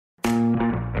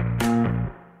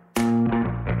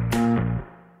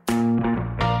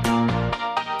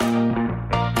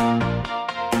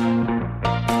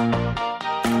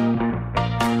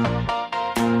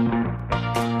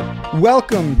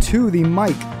Welcome to the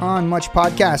Mike on Much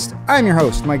podcast. I'm your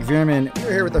host, Mike Veerman.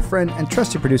 We're here with our friend and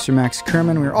trusted producer, Max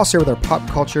Kerman. We're also here with our pop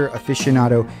culture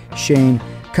aficionado, Shane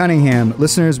Cunningham.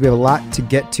 Listeners, we have a lot to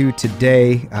get to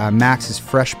today. Max is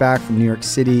fresh back from New York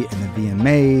City and the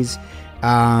VMAs.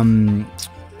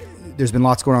 There's been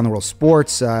lots going on in the world of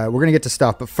sports. We're going to get to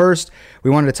stuff. But first, we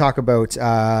wanted to talk about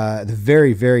the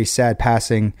very, very sad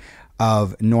passing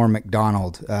of Norm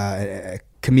Macdonald, a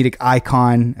comedic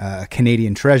icon, a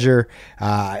Canadian treasure.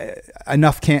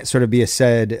 Enough can't sort of be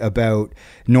said about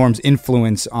Norm's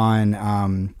influence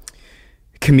on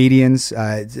comedians.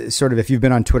 Sort of, if you've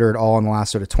been on Twitter at all in the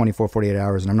last sort of 24, 48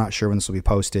 hours, and I'm not sure when this will be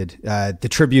posted, the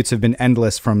tributes have been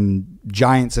endless from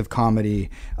giants of comedy,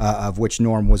 of which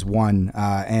Norm was one.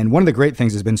 And one of the great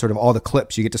things has been sort of all the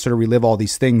clips. You get to sort of relive all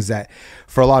these things that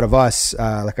for a lot of us,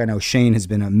 like I know Shane has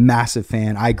been a massive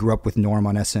fan. I grew up with Norm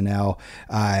on SNL.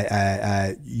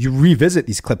 You revisit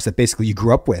these clips that basically you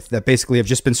grew up with, that basically have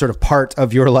just been sort of part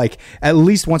of your, like, at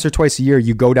least once or twice a year,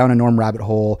 you go down a Norm rabbit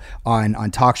hole on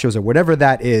talk shows or whatever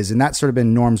that is. And that's sort of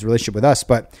been Norm's relationship with us.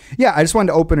 But yeah, I just wanted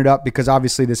to open it up because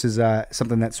obviously this is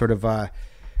something that sort of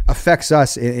affects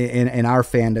us in our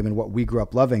fandom and what we grew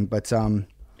up loving. But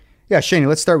yeah, Shane,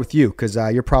 let's start with you because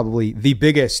you're probably the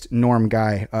biggest Norm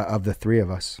guy of the three of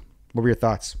us. What were your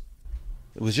thoughts?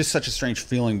 It was just such a strange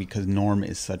feeling because Norm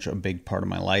is such a big part of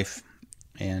my life.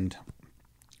 And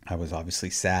I was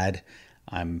obviously sad.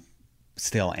 I'm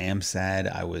still am sad.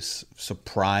 I was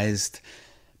surprised,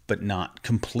 but not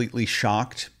completely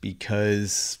shocked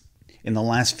because in the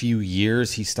last few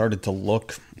years, he started to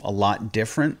look a lot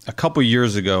different. A couple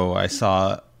years ago, I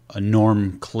saw a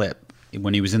Norm clip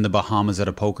when he was in the Bahamas at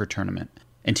a poker tournament,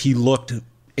 and he looked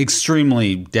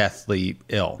extremely deathly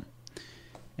ill.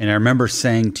 And I remember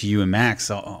saying to you and Max,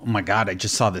 oh my God, I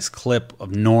just saw this clip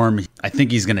of Norm. I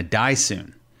think he's going to die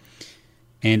soon.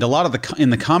 And a lot of in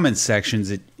the comments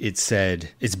sections, it said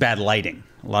it's bad lighting.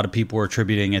 A lot of people were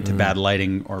attributing it to bad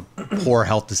lighting or poor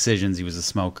health decisions. He was a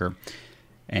smoker.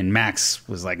 And Max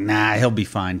was like, nah, he'll be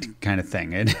fine kind of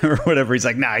thing. Or whatever. He's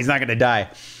like, nah, he's not going to die.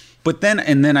 But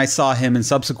then I saw him in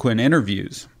subsequent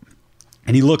interviews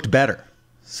and he looked better.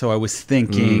 So I was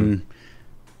thinking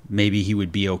maybe he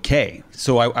would be okay.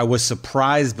 So I was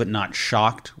surprised but not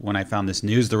shocked when I found this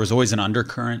news. There was always an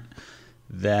undercurrent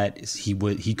that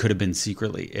he could have been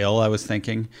secretly ill, I was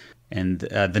thinking. And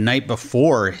the night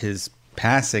before his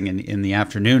passing in the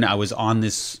afternoon, I was on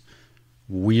this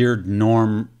weird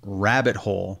Norm rabbit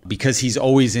hole because he's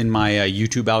always in my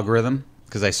YouTube algorithm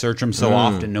because I search him so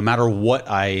often. No matter what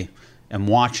I am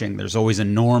watching, there's always a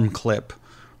Norm clip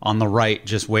on the right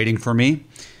just waiting for me.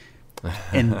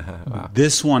 And wow.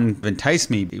 This one enticed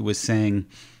me. It was saying,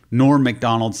 Norm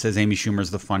Macdonald says Amy Schumer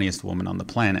is the funniest woman on the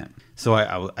planet. So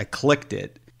I clicked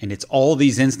it, and it's all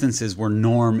these instances where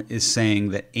Norm is saying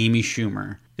that Amy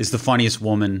Schumer is the funniest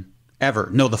woman ever.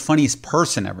 No, the funniest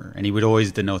person ever. And he would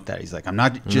always denote that. He's like, I'm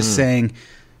not just saying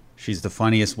she's the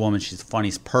funniest woman, she's the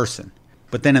funniest person.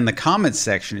 But then in the comments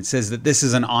section, it says that this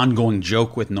is an ongoing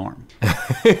joke with Norm.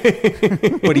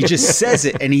 But he just says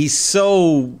it, and he's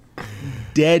so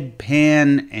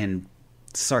deadpan and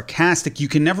sarcastic. You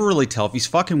can never really tell if he's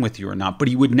fucking with you or not, but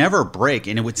he would never break,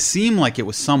 and it would seem like it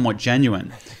was somewhat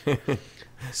genuine.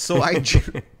 So I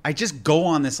just go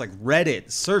on this like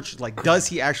Reddit search, like, does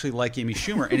he actually like Amy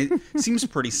Schumer? And it seems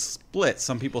pretty split.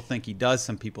 Some people think he does,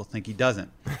 some people think he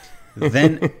doesn't.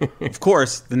 Then, of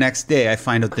course, the next day I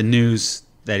find out the news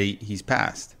that he's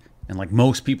passed. And like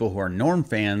most people who are Norm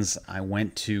fans, I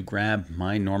went to grab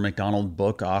my Norm Macdonald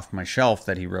book off my shelf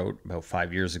that he wrote about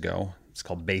 5 years ago. It's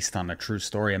called Based on a True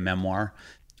Story, a memoir.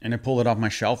 And I pulled it off my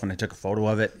shelf and I took a photo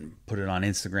of it and put it on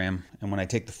Instagram. And when I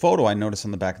take the photo, I notice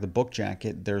on the back of the book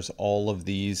jacket, there's all of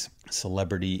these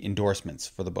celebrity endorsements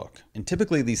for the book. And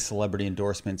typically these celebrity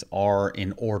endorsements are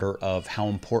in order of how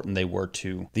important they were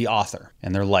to the author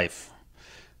and their life.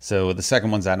 So the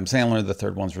second one's Adam Sandler, the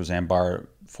third one's Roseanne Barr,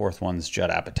 fourth one's Judd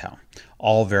Apatow.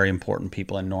 All very important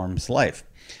people in Norm's life.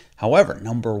 However,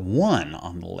 number one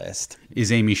on the list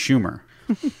is Amy Schumer.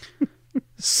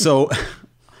 So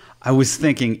I was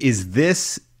thinking, is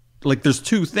this, like, there's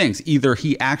two things. Either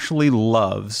he actually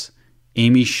loves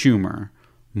Amy Schumer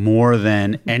more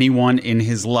than anyone in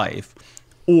his life,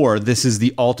 or this is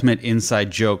the ultimate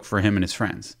inside joke for him and his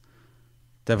friends.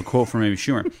 To have a quote from Amy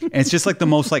Schumer. And it's just like the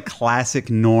most like classic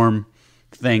Norm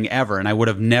thing ever. And I would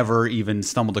have never even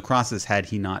stumbled across this had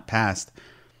he not passed.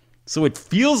 So it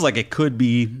feels like it could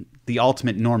be the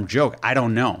ultimate Norm joke. I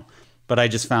don't know. But I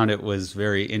just found it was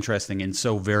very interesting and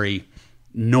so very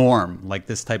Norm, like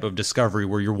this type of discovery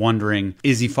where you're wondering,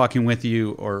 is he fucking with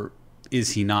you or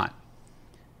is he not?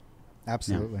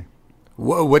 Absolutely. Yeah.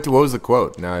 What was the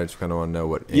quote? Now I just kind of want to know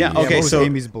what. Yeah, okay. What was So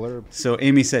Amy's blurb? So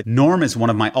Amy said, Norm is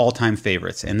one of my all-time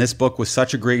favorites, and this book was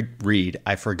such a great read,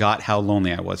 I forgot how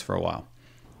lonely I was for a while.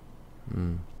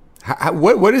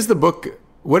 What is the book?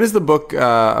 What is the book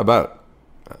about?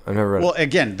 I've never read Well, it.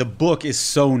 again, the book is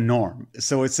so Norm.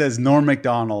 So it says Norm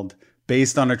Macdonald,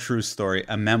 based on a true story,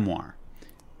 a memoir.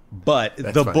 But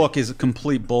the funny. book is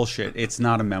complete bullshit. It's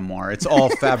not a memoir. It's all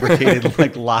fabricated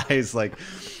like lies.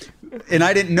 And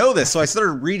I didn't know this, so I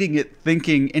started reading it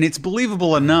thinking, and it's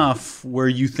believable enough where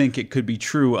you think it could be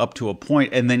true up to a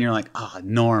point, and then you're like,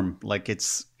 Norm, like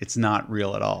it's not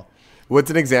real at all. What's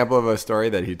an example of a story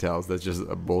that he tells that's just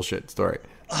a bullshit story?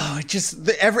 Oh, it just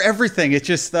everything. It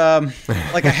just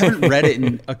like I haven't read it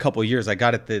in a couple years. I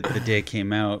got it the day it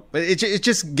came out, but it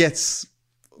just gets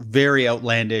very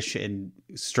outlandish and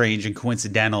strange and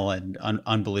coincidental and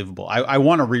unbelievable. I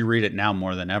want to reread it now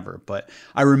more than ever, but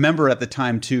I remember at the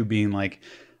time too being like,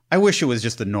 I wish it was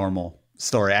just a normal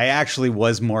story. I actually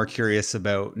was more curious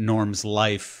about Norm's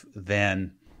life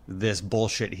than this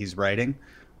bullshit he's writing.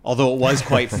 Although it was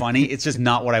quite funny, it's just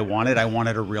not what I wanted. I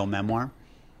wanted a real memoir.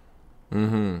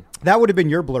 That would have been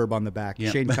your blurb on the back.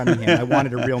 Yeah. Shane Cunningham. I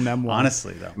wanted a real memoir.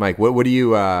 Honestly, though. Mike, what do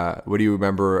you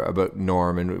remember about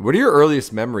Norm, and what are your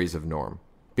earliest memories of Norm?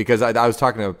 Because I was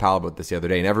talking to a pal about this the other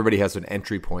day, and everybody has an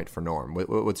entry point for Norm.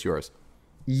 What's yours?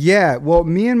 Yeah, well,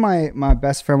 me and my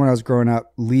best friend when I was growing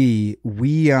up, Lee,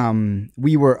 we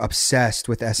were obsessed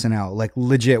with SNL. Like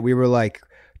legit, we were like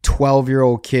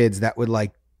 12-year-old kids that would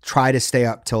like try to stay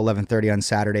up till 11:30 on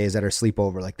Saturdays at our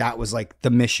sleepover. Like that was like the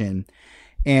mission.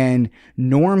 And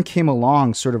Norm came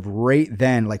along sort of right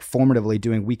then, like formatively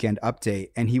doing Weekend Update,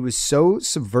 and he was so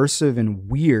subversive and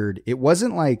weird. It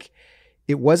wasn't like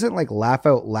laugh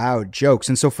out loud jokes.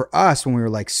 And so for us, when we were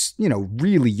like,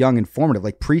 really young and formative,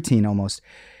 like preteen almost,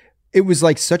 it was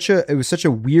such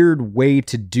a weird way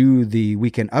to do the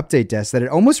Weekend Update desk that it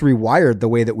almost rewired the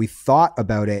way that we thought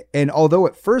about it. And although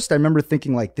at first I remember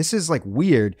thinking like, this is like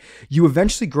weird, you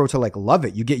eventually grow to like love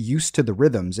it. You get used to the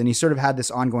rhythms. And he sort of had this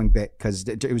ongoing bit because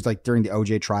it was like during the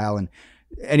OJ trial, and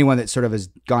anyone that sort of has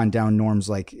gone down Norm's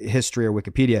like history or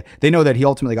Wikipedia, they know that he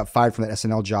ultimately got fired from that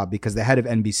SNL job because the head of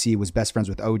NBC was best friends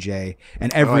with OJ.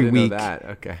 And I didn't know that.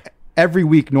 Okay. Every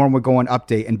week, Norm would go on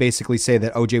Update and basically say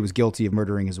that OJ was guilty of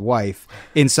murdering his wife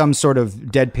in some sort of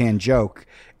deadpan joke.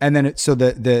 And then, so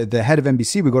the head of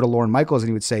NBC would go to Lorne Michaels and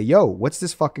he would say, "Yo, what's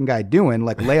this fucking guy doing?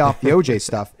 Like, lay off the OJ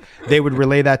stuff." They would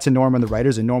relay that to Norm and the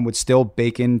writers, and Norm would still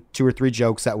bake in 2 or 3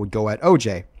 jokes that would go at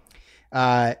OJ.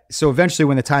 So eventually,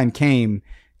 when the time came,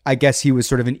 I guess he was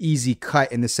sort of an easy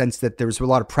cut in the sense that there was a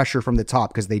lot of pressure from the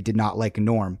top because they did not like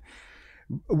Norm.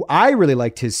 I really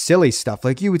liked his silly stuff.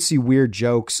 Like you would see weird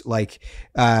jokes like,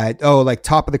 like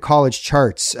top of the college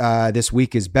charts this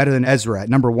week is Better Than Ezra at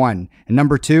number 1. And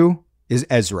number 2 is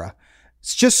Ezra.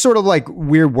 It's just sort of like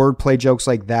weird wordplay jokes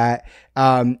like that.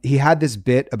 He had this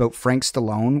bit about Frank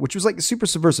Stallone, which was like super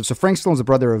subversive. So Frank Stallone's the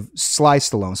brother of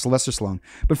Sylvester Stallone.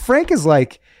 But Frank is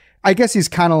like, I guess he's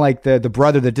kind of like the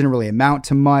brother that didn't really amount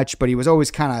to much, but he was always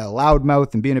kind of a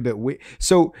loudmouth and being a bit weird.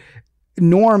 So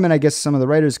Norm and I guess some of the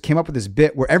writers came up with this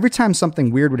bit where every time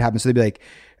something weird would happen, so they'd be like,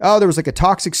 "Oh, there was like a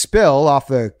toxic spill off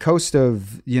the coast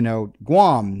of,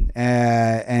 Guam.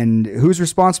 And who's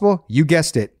responsible? You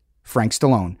guessed it, Frank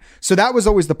Stallone." So that was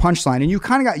always the punchline. And you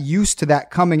kind of got used to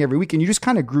that coming every week and you just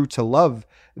kind of grew to love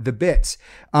the bits.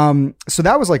 So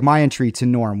that was like my entry to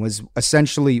Norm, was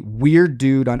essentially weird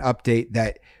dude on Update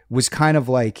that was kind of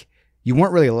like, you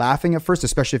weren't really laughing at first,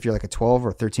 especially if you're like a 12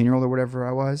 or 13-year-old or whatever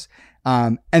I was.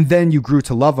 And then you grew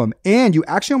to love him, and you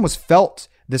actually almost felt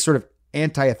this sort of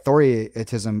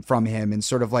anti-authoritism from him, and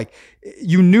sort of like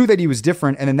you knew that he was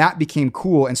different, and then that became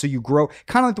cool. And so you grow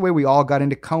kind of like the way we all got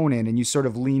into Conan, and you sort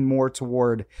of lean more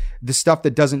toward the stuff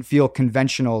that doesn't feel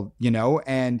conventional,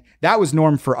 and that was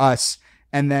Norm for us.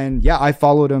 And then, I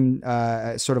followed him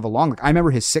sort of along. Like I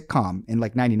remember his sitcom in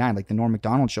like 99, like the Norm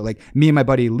Macdonald Show, like me and my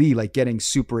buddy Lee, like getting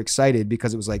super excited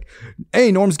because it was like, hey,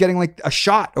 Norm's getting like a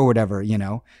shot or whatever,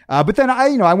 But then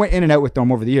I went in and out with Norm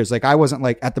over the years. Like I wasn't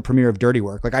like at the premiere of Dirty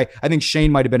Work. Like I think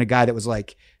Shane might've been a guy that was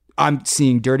like, I'm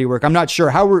seeing Dirty Work. I'm not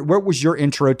sure. What was your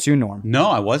intro to Norm? No,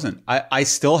 I wasn't. I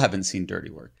still haven't seen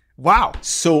Dirty Work. Wow.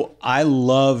 So I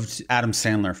loved Adam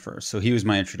Sandler first. So he was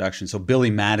my introduction. So Billy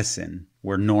Madison,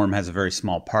 where Norm has a very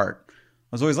small part, I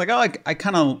was always like, oh, I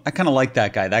kind of like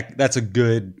that guy. That's a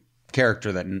good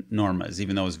character that Norm is,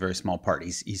 even though it was a very small part.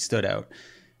 He stood out.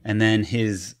 And then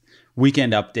his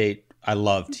Weekend Update, I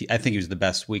loved. I think he was the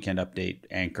best Weekend Update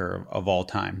anchor of all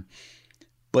time.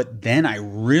 But then I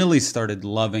really started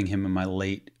loving him in my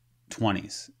late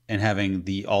 20s and having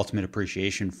the ultimate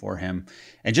appreciation for him,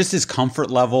 and just his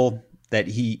comfort level that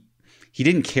he he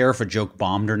didn't care if a joke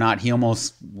bombed or not. He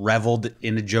almost reveled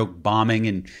in a joke bombing,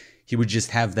 and he would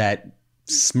just have that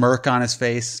smirk on his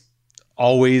face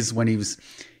always when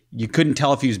you couldn't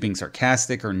tell if he was being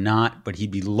sarcastic or not, but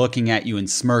he'd be looking at you and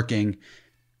smirking.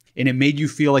 And it made you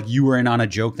feel like you were in on a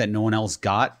joke that no one else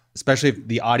got, especially if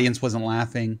the audience wasn't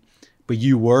laughing, but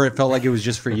you were. It felt like it was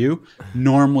just for you.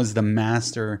 Norm was the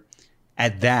master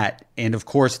at that. And of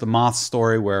course, the moth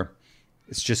story where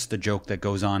it's just the joke that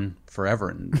goes on forever.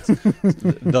 And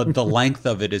the length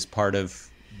of it is part of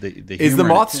the humor. Is the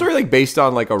moth story like based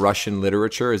on like a Russian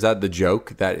literature? Is that the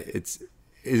joke that it's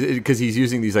because he's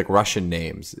using these like Russian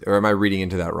names, or am I reading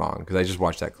into that wrong? Because I just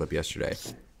watched that clip yesterday.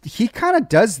 He kind of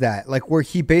does that, like where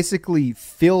he basically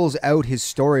fills out his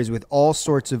stories with all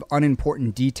sorts of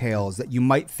unimportant details that you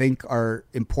might think are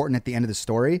important at the end of the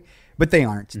story, but they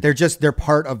aren't. They're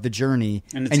part of the journey.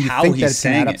 And it's how he's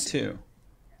saying it too.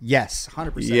 Yes,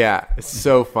 100%. Yeah, it's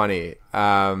so funny.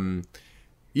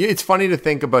 It's funny to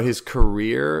think about his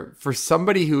career for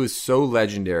somebody who is so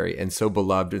legendary and so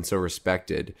beloved and so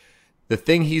respected. The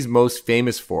thing he's most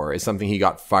famous for is something he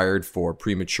got fired for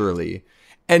prematurely.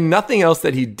 And nothing else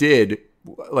that he did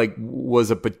like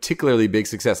was a particularly big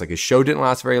success. Like his show didn't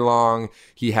last very long.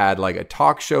 He had like a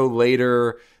talk show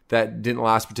later that didn't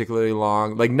last particularly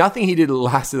long. Like nothing he did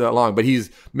lasted that long, but he's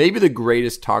maybe the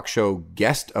greatest talk show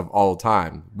guest of all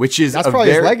time, which is that's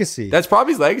probably his legacy. That's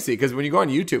probably his legacy. Because when you go on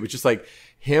YouTube, it's just like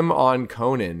him on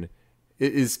Conan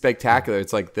is spectacular.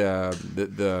 It's like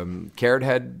the carrot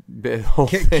head bit.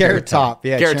 Carrot top.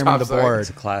 Yeah. Carrot top, of the board. It's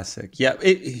a classic. Yeah.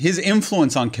 His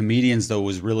influence on comedians though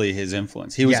was really his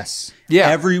influence. He was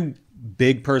every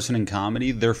big person in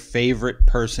comedy, their favorite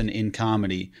person in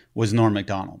comedy was Norm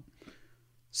Macdonald.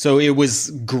 So it was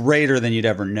greater than you'd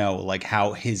ever know, like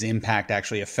how his impact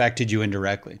actually affected you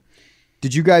indirectly.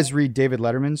 Did you guys read David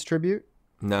Letterman's tribute?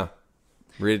 No.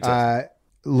 Read it to us.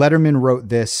 Letterman wrote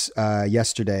this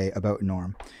yesterday about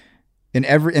Norm. And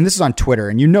this is on Twitter,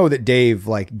 and you know that Dave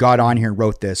like got on here and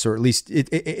wrote this, or at least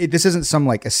this isn't some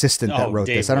like assistant that wrote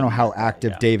this. I don't know how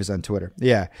active Dave is on Twitter.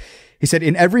 Yeah. He said,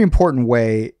 in every important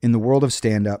way in the world of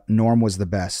stand-up, Norm was the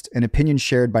best, an opinion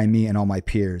shared by me and all my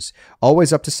peers.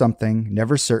 Always up to something,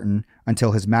 never certain,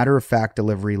 until his matter-of-fact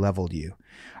delivery leveled you.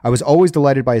 I was always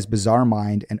delighted by his bizarre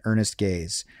mind and earnest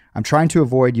gaze. I'm trying to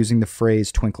avoid using the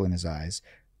phrase twinkle in his eyes.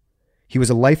 He was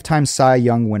a lifetime Cy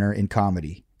Young winner in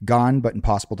comedy. Gone, but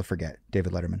impossible to forget.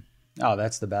 David Letterman. Oh,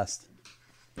 that's the best.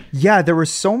 Yeah, there were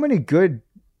so many good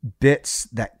bits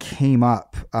that came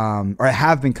up or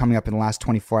have been coming up in the last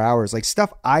 24 hours, like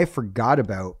stuff I forgot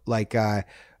about, like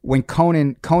when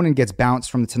Conan gets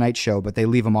bounced from the Tonight Show, but they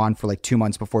leave him on for like 2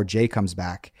 months before Jay comes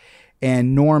back,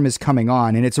 and Norm is coming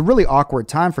on, and it's a really awkward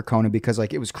time for Conan because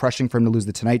like it was crushing for him to lose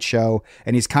the Tonight Show,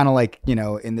 and he's kind of like, you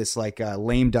know, in this like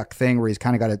lame duck thing where he's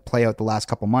kind of got to play out the last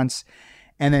couple months.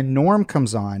 And then Norm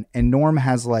comes on, and Norm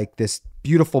has like this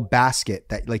beautiful basket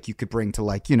that like you could bring to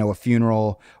like, you know, a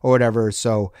funeral or whatever.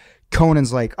 So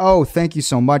Conan's like, oh, thank you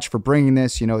so much for bringing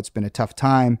this. You know, it's been a tough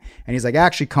time. And he's like,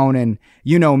 actually, Conan,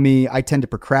 you know me, I tend to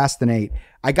procrastinate.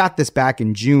 I got this back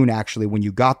in June, actually, when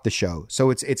you got the show.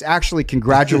 So it's actually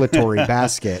congratulatory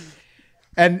basket.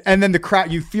 And then the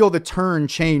crowd, you feel the turn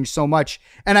change so much.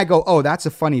 And I go, oh, that's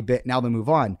a funny bit. Now they move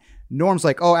on. Norm's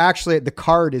like, oh, actually, the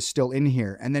card is still in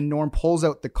here. And then Norm pulls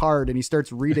out the card and he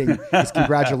starts reading his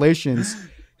congratulations.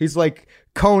 He's like,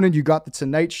 Conan, you got the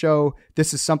Tonight Show.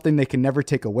 This is something they can never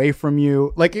take away from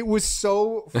you. Like, it was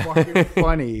so fucking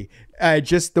funny.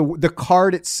 Just the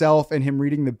card itself and him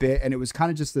reading the bit. And it was kind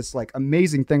of just this like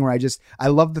amazing thing where I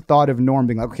love the thought of Norm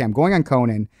being like, okay, I'm going on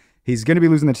Conan. He's going to be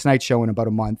losing the Tonight Show in about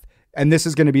a month. And this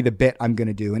is going to be the bit I'm going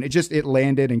to do. And it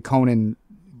landed, and Conan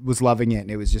was loving it.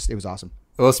 And it was awesome.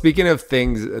 Well, speaking of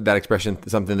things, that expression,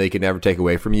 something they could never take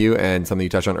away from you, and something you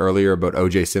touched on earlier about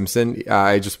O.J. Simpson,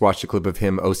 I just watched a clip of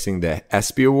him hosting the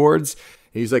ESPY Awards.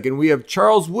 He's like, and we have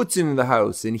Charles Woodson in the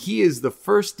house, and he is the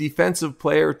first defensive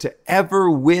player to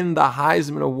ever win the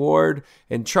Heisman Award.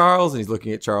 And Charles, and he's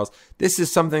looking at Charles, this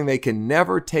is something they can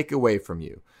never take away from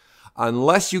you.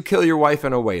 Unless you kill your wife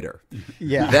and a waiter.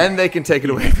 Yeah. Then they can take it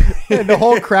away. And the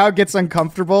whole crowd gets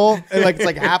uncomfortable. And like it's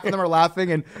like half of them are laughing,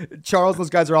 and Charles, those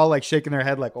guys are all like shaking their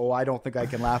head like, oh, I don't think I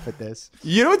can laugh at this.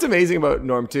 You know what's amazing about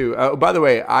Norm too? By the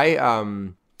way, I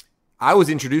was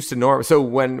introduced to Norm. So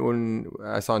when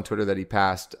I saw on Twitter that he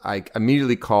passed, I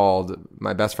immediately called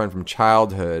my best friend from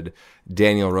childhood,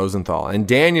 Daniel Rosenthal. And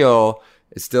Daniel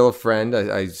is still a friend.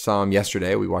 I saw him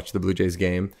yesterday. We watched the Blue Jays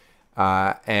game.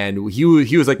 And he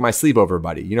was like my sleepover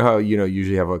buddy. You know how,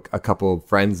 usually have a couple of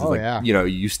friends,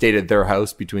 you stayed at their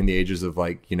house between the ages of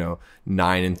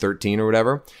 9 and 13 or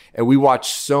whatever. And we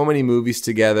watched so many movies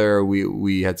together.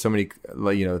 We had so many,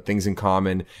 things in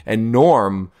common. And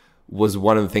Norm was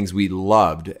one of the things we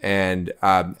loved. And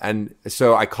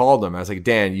so I called him. I was like,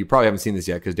 Dan, you probably haven't seen this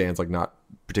yet because Dan's not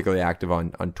particularly active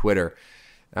on Twitter.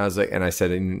 And I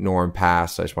said, Norm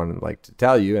passed. I just wanted to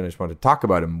tell you, and I just wanted to talk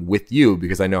about him with you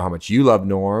because I know how much you love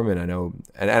Norm, and I know.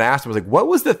 And I asked him, I was like, what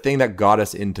was the thing that got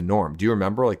us into Norm? Do you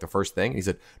remember the first thing? And he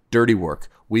said, Dirty Work.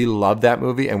 We loved that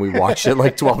movie, and we watched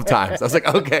it 12 times. I was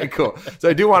like, okay, cool. So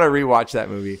I do want to rewatch that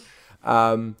movie.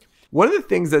 One of the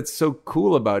things that's so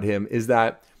cool about him is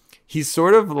that he's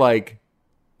sort of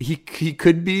he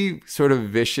could be sort of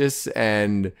vicious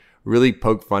and really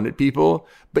poke fun at people,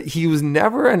 but he was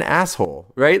never an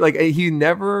asshole, right? He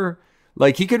never,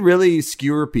 he could really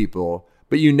skewer people,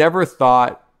 but you never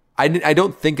thought, I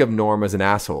don't think of Norm as an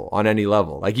asshole on any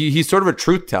level. He's sort of a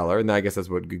truth teller, and I guess that's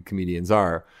what good comedians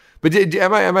are. But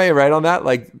am I right on that?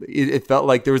 It felt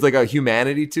like there was a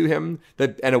humanity to him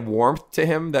and a warmth to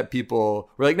him that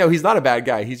people were like, no, he's not a bad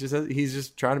guy. He's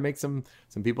just trying to make some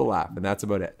people laugh, and that's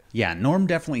about it. Yeah, Norm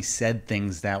definitely said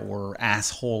things that were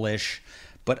asshole-ish.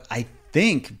 But I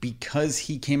think because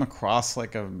he came across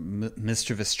like a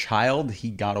mischievous child, he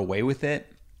got away with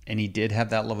it. And he did have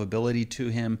that lovability to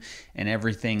him. And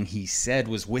everything he said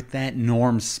was with that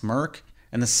Norm smirk.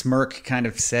 And the smirk kind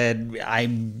of said,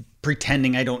 I'm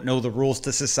pretending I don't know the rules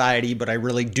to society, but I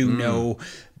really do know.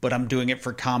 But I'm doing it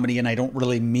for comedy, and I don't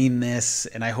really mean this.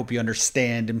 And I hope you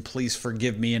understand, and please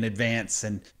forgive me in advance.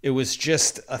 And it was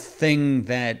just a thing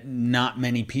that not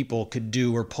many people could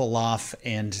do or pull off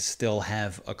and still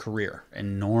have a career.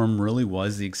 And Norm really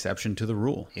was the exception to the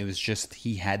rule. It was just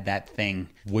he had that thing,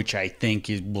 which I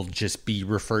think will just be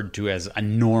referred to as a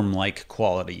Norm-like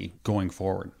quality going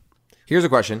forward. Here's a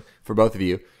question for both of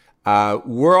you.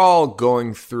 We're all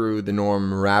going through the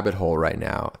Norm rabbit hole right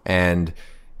now, and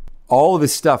all of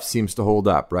his stuff seems to hold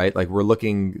up, right? We're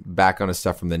looking back on his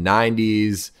stuff from the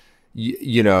 90s,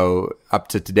 up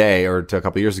to today or to a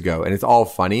couple of years ago, and it's all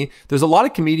funny. There's a lot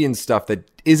of comedian stuff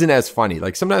that isn't as funny.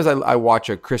 Sometimes I watch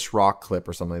a Chris Rock clip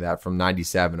or something like that from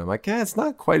 97. I'm like, it's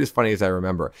not quite as funny as I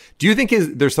remember. Do you think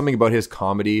there's something about his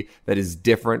comedy that is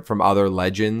different from other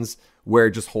legends where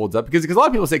it just holds up? Because a lot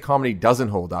of people say comedy doesn't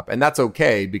hold up, and that's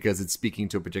okay because it's speaking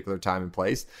to a particular time and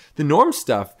place. The Norm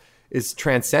stuff is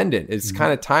transcendent. It's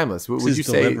kind of timeless. What would you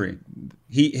delivery.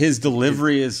 Say? His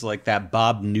delivery is like that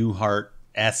Bob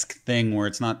Newhart-esque thing where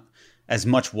it's not as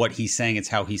much what he's saying, it's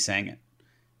how he's saying it.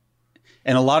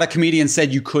 And a lot of comedians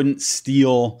said you couldn't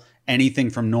steal anything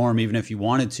from Norm even if you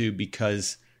wanted to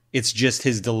because it's just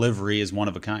his delivery is one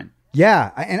of a kind.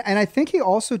 Yeah, and I think he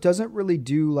also doesn't really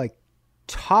do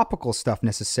topical stuff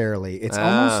necessarily. It's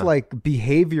almost like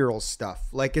behavioral stuff.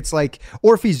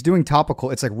 Or if he's doing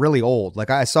topical, it's really old.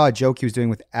 I saw a joke he was doing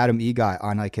with Adam Egot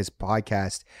on his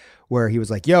podcast where he was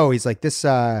like, he's like this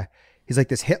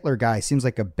Hitler guy seems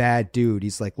like a bad dude.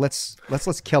 He's like, let's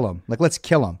kill him. Let's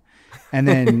kill him. And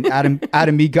then Adam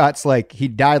Egot's like, he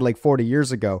died 40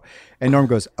 years ago. And Norm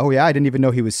goes, oh yeah, I didn't even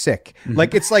know he was sick.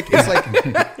 It's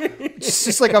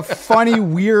just a funny,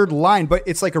 weird line, but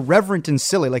it's irreverent and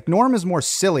silly. Norm is more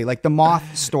silly, the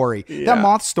moth story. Yeah. That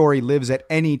moth story lives at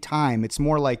any time. It's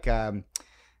more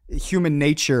human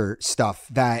nature stuff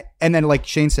and then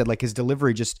Shane said, his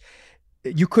delivery just,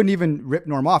 you couldn't even rip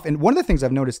Norm off. And one of the things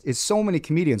I've noticed is so many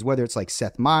comedians, whether it's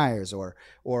Seth Meyers or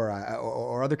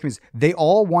other comedians, they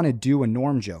all want to do a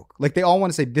Norm joke. They all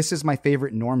want to say, this is my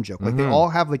favorite Norm joke. They all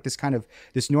have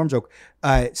this Norm joke.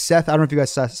 Seth, I don't know if you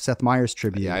guys saw Seth Meyers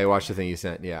tribute. Yeah, I watched the thing you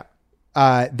sent. Yeah.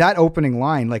 That opening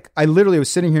line, I literally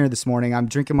was sitting here this morning, I'm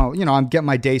drinking I'm getting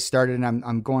my day started and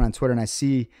I'm going on Twitter and I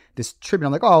see this tribute.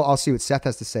 I'm like, oh, I'll see what Seth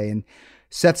has to say. And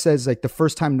Seth says the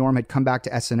first time Norm had come back to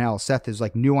SNL, Seth is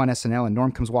new on SNL and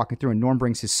Norm comes walking through and Norm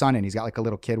brings his son in. He's got a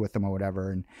little kid with him or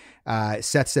whatever. And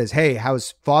Seth says, hey,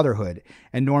 how's fatherhood?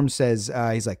 And Norm says,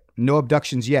 he's like, no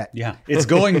abductions yet. Yeah, it's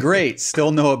going great.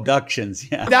 Still no abductions.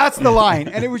 Yeah, that's the line.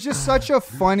 And it was just such a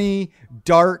funny,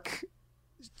 dark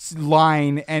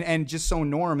line and just so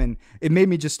Norm, and it made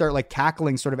me just start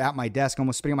cackling sort of at my desk,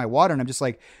 almost spitting out my water. And I'm just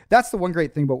that's the one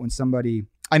great thing about when somebody,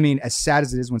 as sad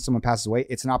as it is when someone passes away,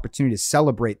 it's an opportunity to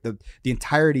celebrate the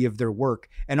entirety of their work.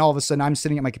 And all of a sudden I'm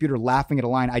sitting at my computer laughing at a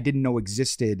line I didn't know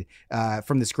existed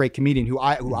from this great comedian who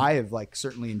I have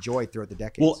certainly enjoyed throughout the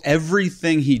decades. Well,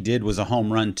 everything he did was a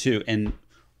home run too. And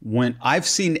when I've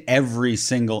seen every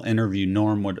single interview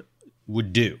Norm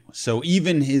would do. So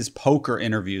even his poker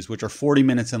interviews, which are 40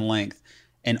 minutes in length,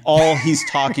 and all he's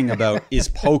talking about is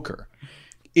poker,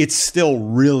 it's still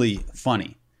really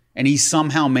funny. And he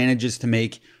somehow manages to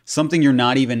make something you're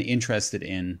not even interested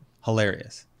in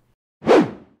hilarious.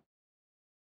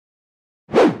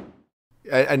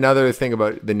 Another thing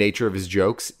about the nature of his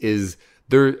jokes is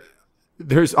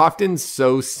there's often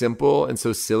so simple and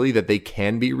so silly that they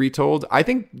can be retold. I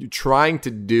think trying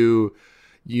to do,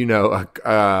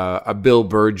 a Bill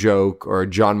Burr joke or a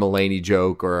John Mulaney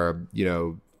joke or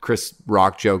a, Chris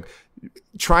Rock joke,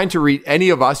 trying to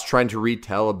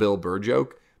retell a Bill Burr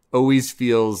joke always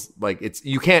feels like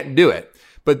you can't do it.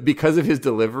 But because of his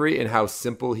delivery and how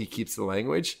simple he keeps the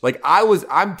language,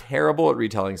 I'm terrible at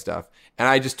retelling stuff. And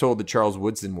I just told the Charles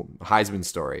Woodson Heisman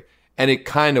story, and it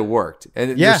kind of worked.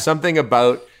 And there's something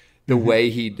about the way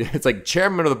it's like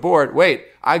chairman of the board. Wait,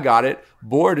 I got it.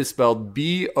 Board is spelled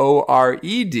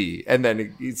B-O-R-E-D. And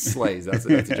then he slays. That's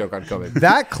a joke on coming.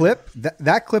 That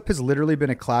clip has literally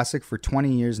been a classic for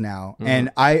 20 years now. Mm-hmm.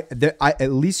 And I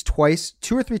at least twice,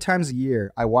 2 or 3 times a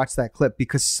year, I watch that clip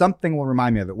because something will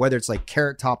remind me of it. Whether it's like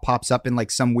Carrot Top pops up in like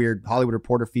some weird Hollywood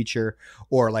Reporter feature,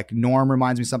 or like Norm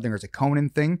reminds me of something, or it's a Conan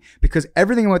thing, because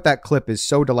everything about that clip is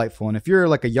so delightful. And if you're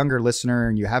like a younger listener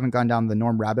and you haven't gone down the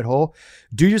Norm rabbit hole,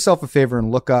 do yourself a favor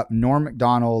and look up Norm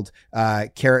Macdonald,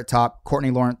 Carrot Top,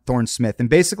 Courtney Thorne Smith. And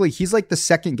basically he's like the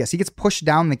second guest. He gets pushed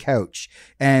down the couch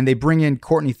and they bring in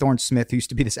Courtney Thorne Smith, who used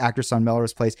to be this actress on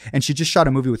Melrose Place, and she just shot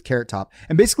a movie with Carrot Top.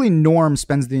 And basically Norm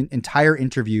spends the entire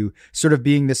interview sort of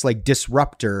being this like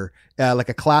disruptor, like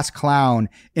a class clown,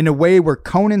 in a way where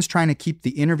Conan's trying to keep the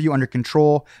interview under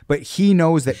control, but he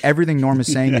knows that everything Norm is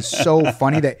saying is so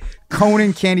funny that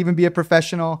Conan can't even be a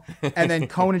professional. And then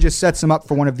Conan just sets him up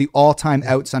for one of the all-time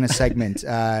outs on a segment.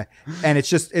 And it's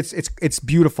just, it's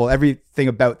beautiful. Everything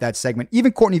about that segment,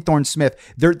 even Courtney Thorne Smith,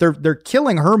 they're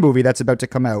killing her movie that's about to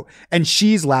come out, and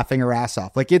she's laughing her ass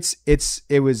off. Like it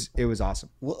was awesome.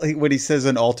 Well, what he says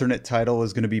an alternate title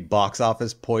was going to be Box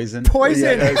Office Poison.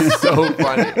 Poison. Yeah, that's so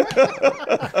funny.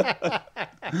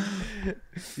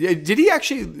 Yeah, did he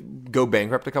actually go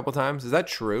bankrupt a couple times? Is that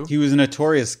true? He was a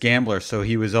notorious gambler, so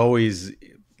he was always,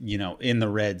 in the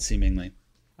red seemingly.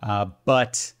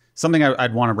 But something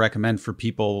I'd want to recommend for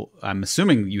people, I'm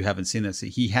assuming you haven't seen this,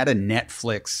 he had a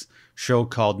Netflix show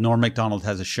called Norm Macdonald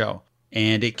Has a Show,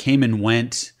 and it came and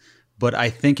went, but I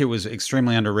think it was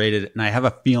extremely underrated, and I have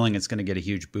a feeling it's going to get a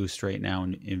huge boost right now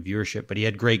in viewership. But he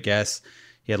had great guests.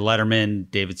 He had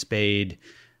Letterman, David Spade.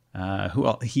 Who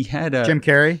else? He had Jim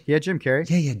Carrey. Yeah, Jim Carrey.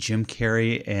 Yeah, Jim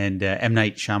Carrey and M.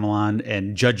 Night Shyamalan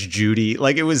and Judge Judy.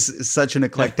 Like, it was such an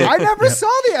eclectic. I never saw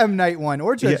the M. Night one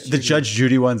or Judge Judy. The Judge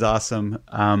Judy one's awesome.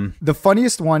 The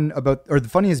funniest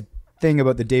thing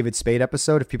about the David Spade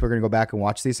episode, if people are going to go back and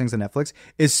watch these things on Netflix,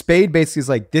 is Spade basically is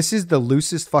like, this is the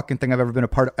loosest fucking thing I've ever been a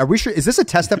part of. Are we sure? Is this a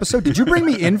test episode? Did you bring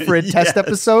me in for a test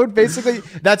episode? Basically,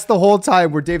 that's the whole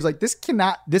time where Dave's like, this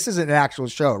isn't an actual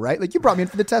show, right? Like, you brought me in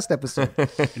for the test episode.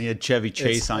 And he had Chevy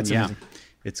Chase on. Yeah, amazing.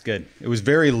 It's good. It was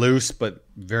very loose, but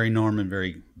very Norm and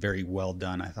very, very well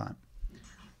done, I thought.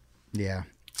 Yeah.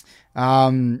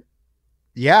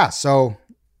 So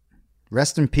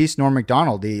rest in peace, Norm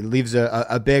Macdonald. He leaves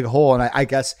a big hole. And I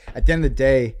guess at the end of the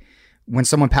day, when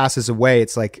someone passes away,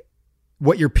 it's like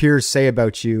what your peers say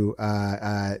about you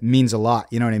means a lot.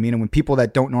 You know what I mean? And when people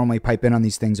that don't normally pipe in on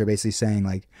these things are basically saying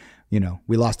like,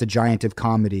 we lost a giant of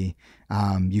comedy,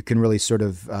 you can really sort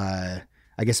of, I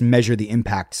guess, measure the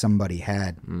impact somebody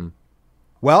had. Mm.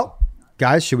 Well,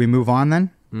 guys, should we move on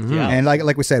then? Mm-hmm. Yeah. And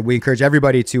like we said, we encourage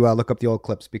everybody to look up the old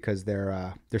clips because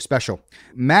they're special.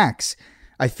 Max,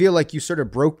 I feel like you sort of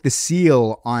broke the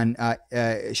seal on,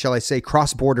 shall I say,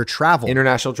 cross-border travel.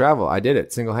 International travel. I did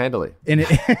it single-handedly. In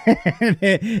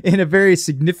a very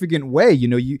significant way.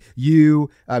 You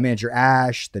Manager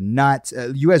Ash, the Nut,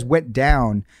 you guys went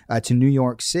down to New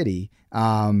York City.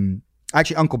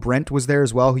 Actually, Uncle Brent was there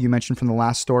as well, who you mentioned from the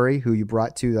last story, who you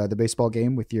brought to the baseball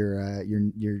game with your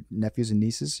nephews and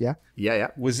nieces. Yeah? Yeah.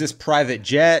 Was this private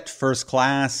jet, first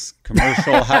class,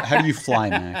 commercial? How do you fly,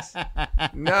 Max?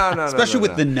 No. Especially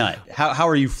with the Nut. How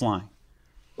are you flying?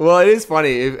 Well, it is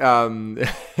funny.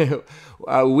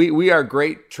 We are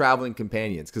great traveling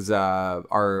companions because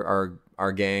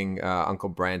our gang, Uncle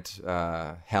Brent,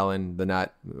 Helen, the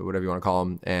Nut, whatever you want to call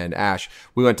him, and Ash,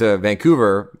 we went to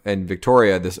Vancouver and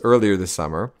Victoria earlier this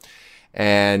summer,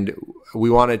 and we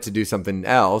wanted to do something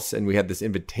else, and we had this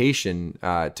invitation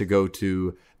to go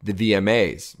to the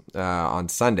VMAs on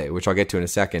Sunday, which I'll get to in a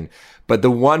second. But the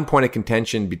one point of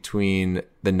contention between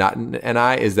the Nut and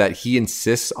I is that he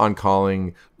insists on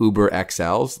calling Uber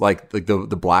XLs, like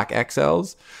the black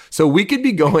XLs. So we could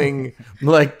be going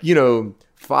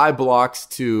 5 blocks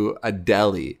to a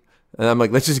deli. And I'm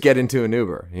like, let's just get into an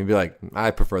Uber. And he'd be like, I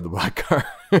prefer the black car.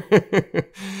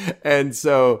 And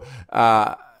so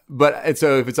and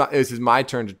so if it's my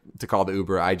turn to call the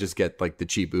Uber, I just get like the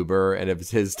cheap Uber, and if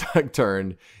it's his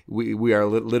turn, we are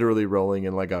literally rolling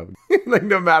in like a like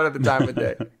no matter the time of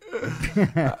day.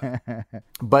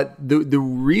 But the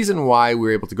reason why we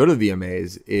were able to go to the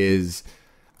VMAs is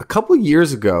a couple of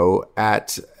years ago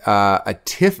at a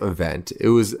TIFF event. It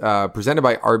was presented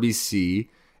by RBC,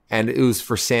 and it was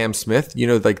for Sam Smith. You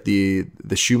know, like the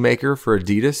shoemaker for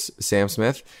Adidas, Sam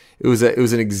Smith. It was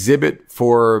an exhibit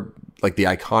for like the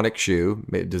iconic shoe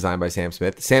designed by Sam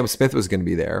Smith. Sam Smith was going to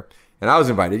be there, and I was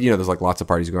invited. You know, there's like lots of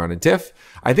parties going on in TIFF.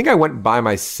 I think I went by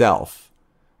myself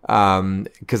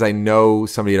because I know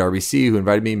somebody at RBC who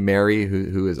invited me, Mary,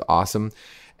 who is awesome,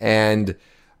 and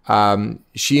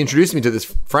she introduced me to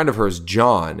this friend of hers,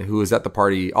 John, who was at the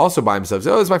party also by himself.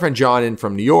 So, it's my friend John in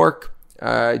from New York.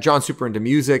 John's super into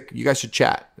music. You guys should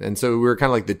chat. And so we were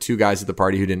kind of like the two guys at the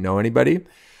party who didn't know anybody.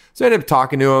 So I ended up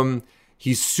talking to him.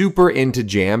 He's super into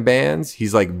jam bands.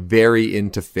 He's like very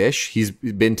into Fish. He's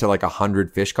been to like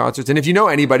 100 Fish concerts. And if you know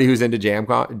anybody who's into jam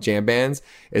bands,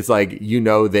 it's like, you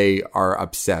know, they are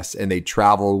obsessed and they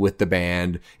travel with the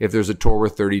band. If there's a tour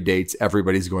with 30 dates,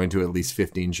 everybody's going to at least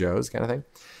 15 shows kind of thing.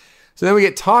 So then we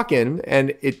get talking,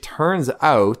 and it turns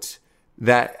out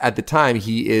that at the time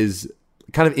he is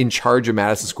kind of in charge of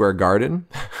Madison Square Garden.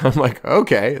 I'm like,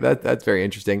 okay, that's very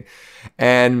interesting.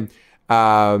 And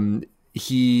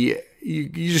you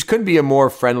just couldn't be a more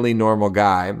friendly, normal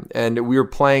guy. And we were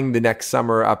playing the next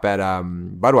summer up at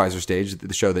Budweiser stage,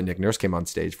 the show that Nick Nurse came on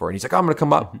stage for. And he's like, oh, I'm going to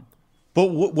come up. But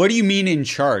what do you mean in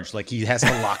charge? Like he has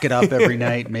to lock it up every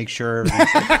night, make sure. No,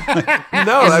 what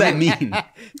does that mean?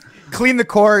 Clean the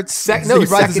courts. Second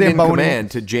in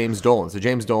command to James Dolan. So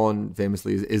James Dolan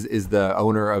famously is the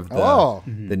owner of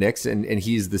the Knicks, and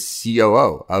he's the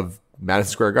COO of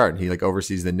Madison Square Garden. He like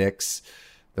oversees the Knicks,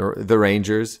 the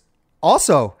Rangers.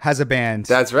 Also has a band.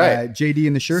 That's right. JD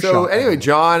and the Sure So Shot. anyway,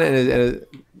 John and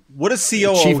what does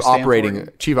COO chief stand operating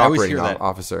for?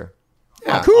 officer.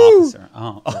 Yeah. Cool.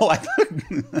 I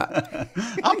thought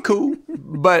I'm cool.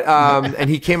 But and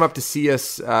he came up to see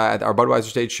us at our Budweiser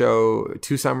stage show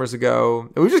 2 summers ago.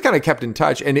 And we just kind of kept in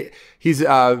touch. And his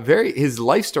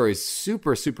life story is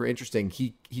super, super interesting.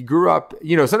 He grew up,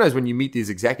 you know, sometimes when you meet these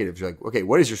executives, you're like, okay,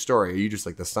 what is your story? Are you just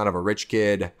like the son of a rich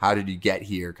kid? How did you get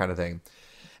here? Kind of thing.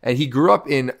 And he grew up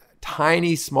in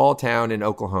tiny, small town in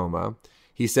Oklahoma.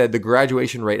 He said the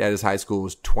graduation rate at his high school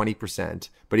was 20%,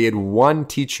 but he had one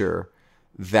teacher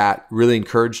that really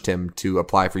encouraged him to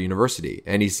apply for university.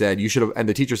 And he said, and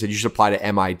the teacher said, you should apply to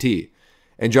MIT.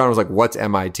 And John was like, what's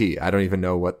MIT? I don't even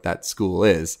know what that school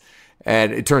is.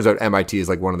 And it turns out MIT is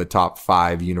like one of the top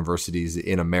 5 universities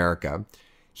in America.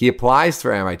 He applies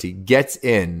for MIT, gets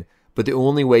in, but the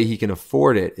only way he can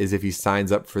afford it is if he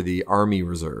signs up for the Army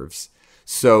Reserves.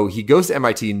 So he goes to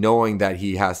MIT knowing that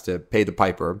he has to pay the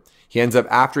piper. He ends up,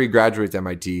 after he graduates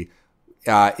MIT,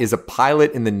 is a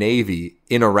pilot in the Navy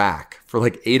in Iraq for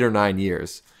like 8 or 9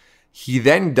 years. He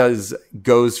then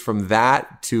goes from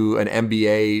that to an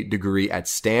MBA degree at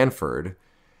Stanford,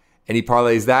 and he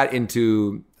parlays that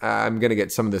into, I'm going to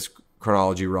get some of this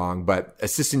chronology wrong, but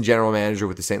assistant general manager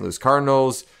with the St. Louis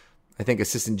Cardinals, I think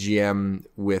assistant GM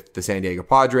with the San Diego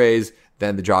Padres,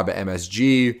 then the job at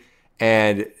MSG.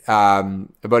 And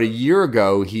about a year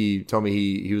ago, he told me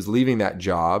he was leaving that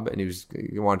job and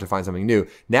he wanted to find something new.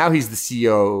 Now he's the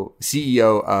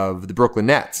CEO of the Brooklyn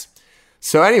Nets.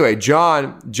 So anyway,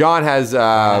 John has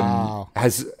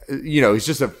you know, he's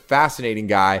just a fascinating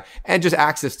guy and just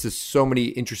access to so many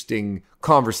interesting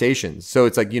conversations. So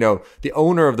it's like, you know, the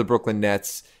owner of the Brooklyn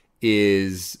Nets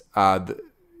is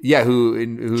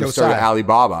who started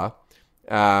Alibaba,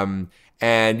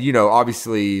 and you know,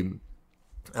 obviously.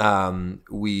 He's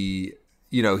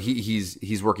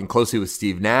working closely with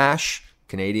Steve Nash,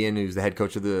 Canadian, who's the head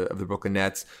coach of the Brooklyn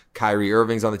Nets. Kyrie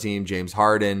Irving's on the team, James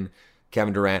Harden,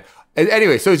 Kevin Durant.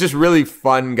 Anyway, so it's just really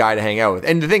fun guy to hang out with.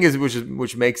 And the thing is,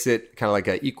 which makes it kind of like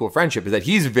an equal friendship, is that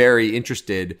he's very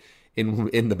interested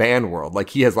in the band world. Like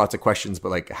he has lots of questions,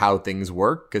 but like how things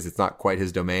work, because it's not quite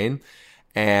his domain.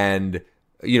 And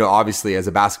you know, obviously as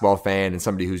a basketball fan and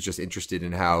somebody who's just interested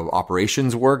in how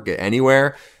operations work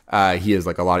anywhere, he has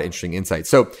like a lot of interesting insights.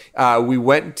 So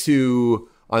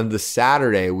on the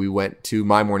Saturday, we went to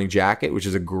My Morning Jacket, which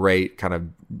is a great kind of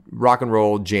rock and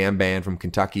roll jam band from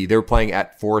Kentucky. They were playing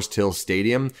at Forest Hill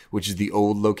Stadium, which is the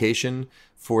old location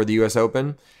for the US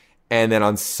Open. And then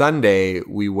on Sunday,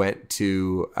 we went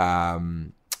to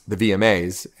the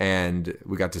VMAs, and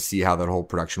we got to see how that whole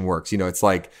production works. You know, it's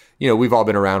like, you know, we've all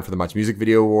been around for the Much Music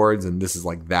Video Awards, and this is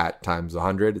like that times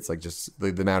 100. It's like just the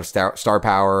amount of star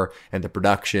power and the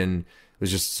production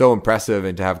was just so impressive,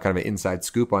 and to have kind of an inside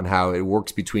scoop on how it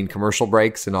works between commercial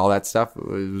breaks and all that stuff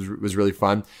was really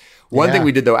fun. One thing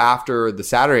we did though after the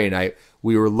Saturday night,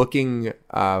 we were looking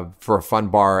for a fun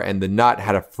bar, and the Nut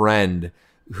had a friend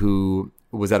who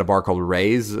was at a bar called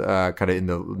Ray's, kind of in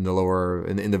the lower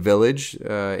in the Village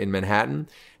in Manhattan.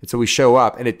 And so we show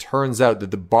up, and it turns out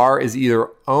that the bar is either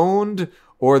owned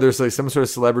or there's like some sort of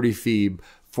celebrity feed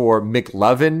for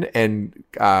McLovin and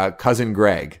Cousin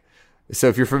Greg. So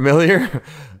if you're familiar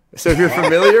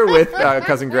with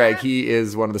Cousin Greg, he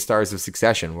is one of the stars of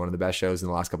Succession, one of the best shows in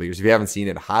the last couple of years. If you haven't seen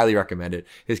it, highly recommend it.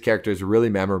 His character is really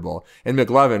memorable. And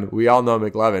McLovin, we all know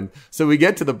McLovin. So we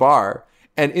get to the bar,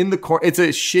 and in the corner, it's a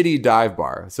shitty dive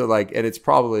bar. So like, and it's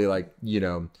probably like,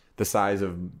 the size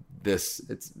of this,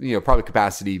 it's, probably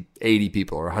capacity 80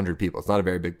 people or 100 people. It's not a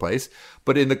very big place.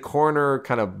 But in the corner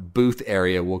kind of booth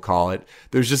area, we'll call it,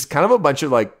 there's just kind of a bunch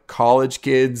of like college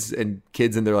kids and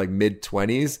kids in their like mid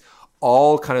 20s,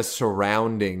 all kind of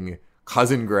surrounding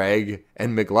Cousin Greg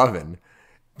and McLovin.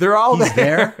 They're all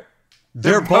there.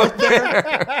 They're both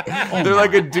there. They're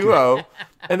like a duo.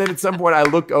 And then at some point I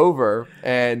look over,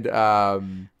 and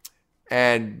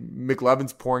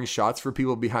McLovin's pouring shots for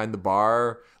people behind the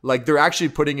bar. Like, they're actually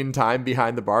putting in time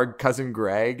behind the bar. Cousin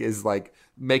Greg is like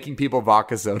making people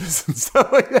vodka sodas and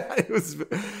stuff like that. It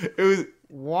was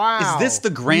wow. Is this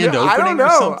the grand opening or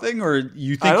something, or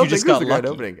you think you just got lucky?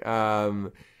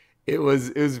 Opening. It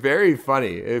was very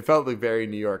funny. It felt like very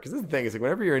New York. Because the thing is, like,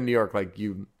 whenever you're in New York, like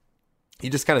you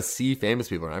just kind of see famous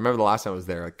people. And I remember the last time I was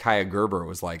there, like Kaya Gerber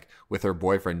was like with her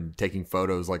boyfriend taking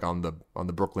photos like on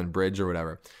the Brooklyn Bridge or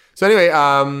whatever. So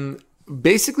anyway,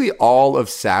 basically all of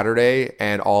Saturday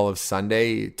and all of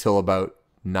Sunday till about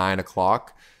 9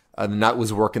 o'clock, the Nut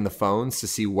was working the phones to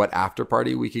see what after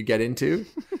party we could get into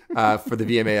for the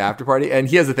VMA after party. And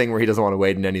he has a thing where he doesn't want to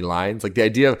wait in any lines. Like the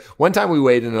idea of one time we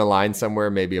waited in a line somewhere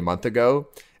maybe a month ago,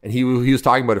 and he was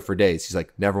talking about it for days. He's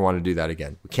like, never want to do that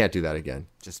again. We can't do that again.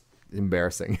 Just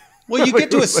embarrassing. Well, you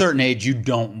get to a certain age, you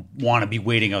don't want to be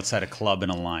waiting outside a club in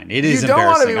a line. It is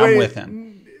embarrassing. I'm with him.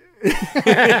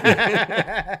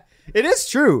 It is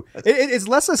true. It's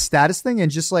less a status thing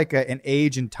and just like an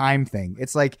age and time thing.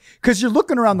 It's like, because you're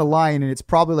looking around the line and it's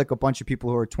probably like a bunch of people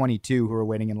who are 22 who are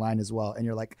waiting in line as well. And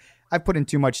you're like, I put in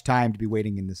too much time to be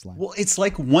waiting in this line. Well, it's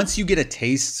like once you get a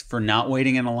taste for not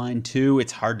waiting in a line too,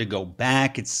 it's hard to go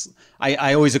back.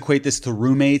 I always equate this to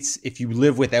roommates. If you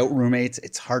live without roommates,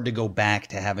 it's hard to go back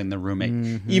to having the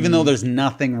roommate, even though there's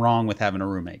nothing wrong with having a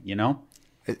roommate,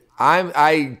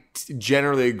 I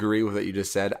generally agree with what you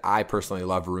just said. I personally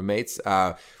love roommates.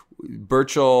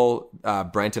 Birchall,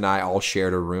 Brent, and I all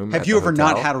shared a room. Have you ever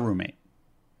not had a roommate?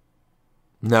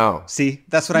 No. See,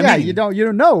 that's what I mean. You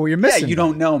don't know what you're missing. Yeah, you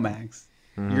don't know, Max.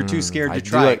 You're too scared to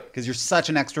try it because you're such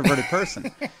an extroverted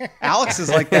person. Alex is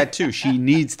like that too. She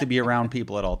needs to be around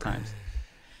people at all times.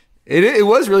 It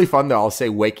was really fun though. I'll say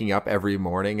waking up every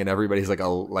morning and everybody's like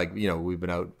we've been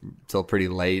out till pretty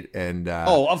late and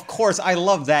oh, of course, I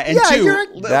love that. And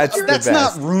that's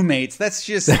not roommates. That's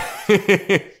just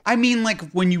I mean, like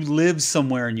when you live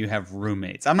somewhere and you have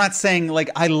roommates. I'm not saying like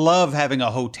I love having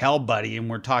a hotel buddy and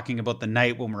we're talking about the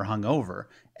night when we're hungover.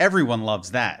 Everyone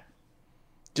loves that.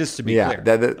 Just to be clear.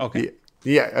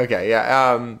 Okay.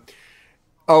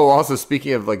 Also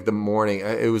speaking of like the morning,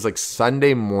 it was like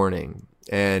Sunday morning.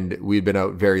 And we'd been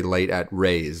out very late at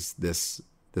Ray's, this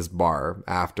bar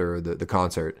after the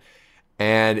concert.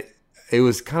 And it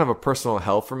was kind of a personal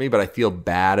hell for me, but I feel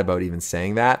bad about even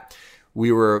saying that.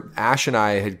 Ash and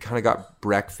I had kind of got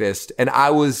breakfast, and I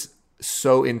was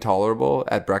so intolerable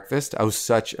at breakfast. I was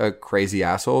such a crazy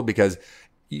asshole because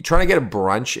trying to get a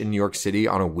brunch in New York City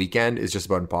on a weekend is just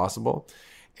about impossible.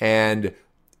 And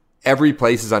every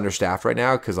place is understaffed right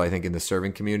now because I think in the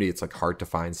serving community, it's like hard to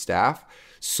find staff.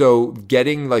 So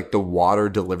getting like the water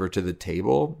delivered to the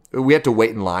table, we had to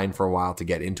wait in line for a while to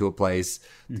get into a place.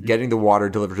 Mm-hmm. Getting the water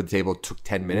delivered to the table took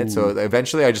 10 minutes. Ooh. So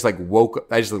eventually I just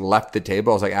left the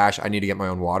table. I was like, Ash, I need to get my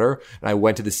own water. And I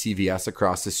went to the CVS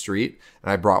across the street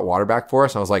and I brought water back for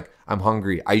us. And I was like, I'm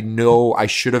hungry. I know I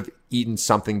should have eaten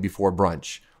something before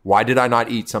brunch. Why did I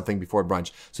not eat something before brunch?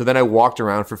 So then I walked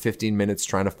around for 15 minutes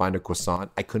trying to find a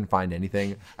croissant. I couldn't find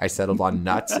anything. I settled on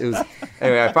nuts. Anyway,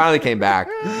 I finally came back.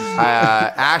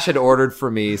 Ash had ordered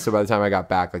for me. So by the time I got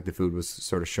back, like the food was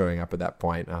sort of showing up at that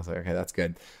point. And I was like, okay, that's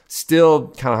good. Still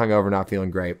kind of hungover, not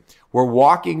feeling great. We're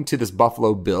walking to this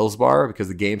Buffalo Bills bar because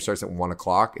the game starts at 1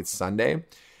 o'clock. It's Sunday.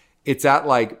 It's at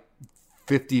like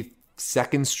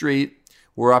 52nd Street.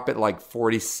 We're up at like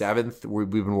 47th. We've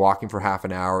been walking for half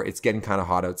an hour. It's getting kind of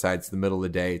hot outside. It's the middle of the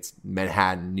day. It's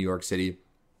Manhattan, New York City.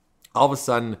 All of a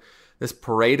sudden, this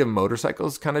parade of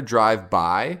motorcycles kind of drive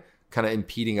by, kind of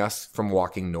impeding us from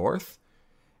walking north.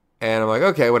 And I'm like,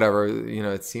 okay, whatever.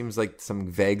 It seems like some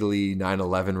vaguely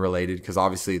 9/11 related, because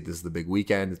obviously this is the big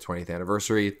weekend, the 20th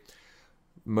anniversary.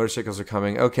 Motorcycles are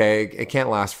coming. Okay, it can't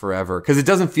last forever, because it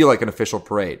doesn't feel like an official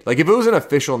parade. Like if it was an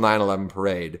official 9/11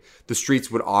 parade, the streets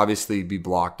would obviously be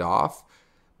blocked off.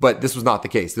 But this was not the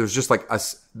case. There's just like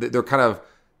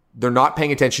they're not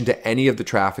paying attention to any of the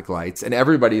traffic lights, and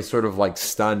everybody is sort of like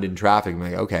stunned in traffic. I'm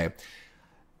like, okay,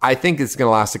 I think it's going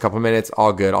to last a couple minutes.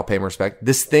 All good. I'll pay my respect.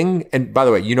 This thing, and by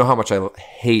the way, you know how much I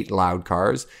hate loud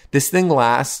cars. This thing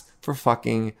lasts for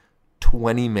fucking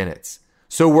 20 minutes.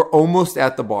 So we're almost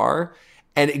at the bar,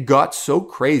 and it got so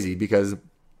crazy because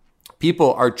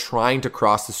people are trying to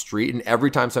cross the street, and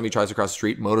every time somebody tries to cross the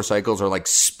street, motorcycles are like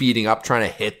speeding up, trying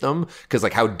to hit them, because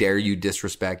like, how dare you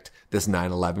disrespect this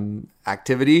 9/11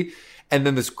 activity? And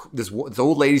then this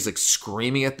old lady's like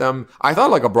screaming at them. I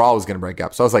thought like a brawl was going to break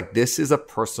up. So I was like, this is a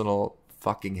personal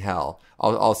fucking hell.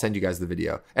 I'll send you guys the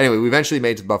video. Anyway, we eventually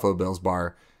made it to the Buffalo Bills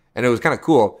bar, and it was kind of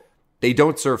cool. They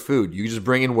don't serve food. You just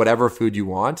bring in whatever food you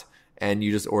want, and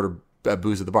you just order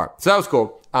booze at the bar. So that was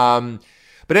cool.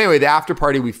 But anyway, the after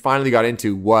party we finally got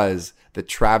into was the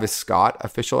Travis Scott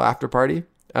official after party.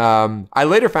 I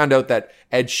later found out that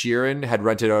Ed Sheeran had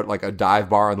rented out like a dive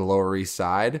bar on the Lower East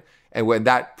Side. And when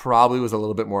that probably was a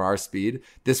little bit more our speed.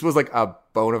 This was like a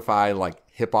bona fide like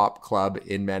hip hop club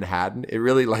in Manhattan. It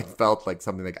really like felt like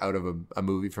something like out of a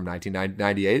movie from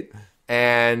 1998.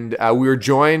 And we were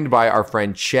joined by our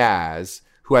friend Chaz,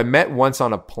 who I met once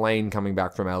on a plane coming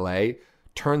back from LA.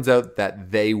 Turns out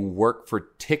that they work for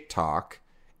TikTok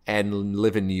and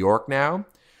live in New York now.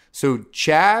 So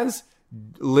Chaz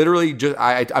literally just,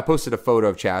 I posted a photo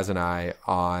of Chaz and I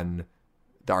on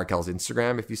the Arkells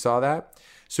Instagram, if you saw that.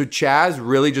 So Chaz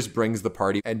really just brings the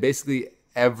party, and basically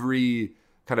every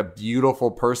kind of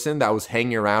beautiful person that was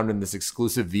hanging around in this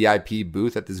exclusive VIP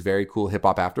booth at this very cool hip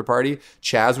hop after party,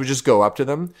 Chaz would just go up to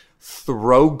them,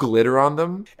 throw glitter on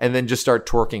them, and then just start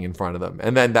twerking in front of them.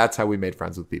 And then that's how we made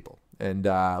friends with people. And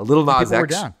Lil Nas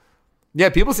X. Yeah,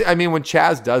 people see, I mean, when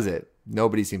Chaz does it,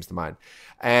 nobody seems to mind.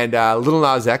 And Lil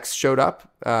Nas X showed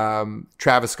up.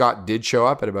 Travis Scott did show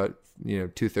up at about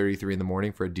 2:33 in the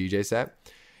morning for a DJ set.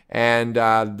 And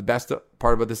the best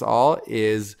part about this all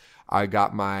is I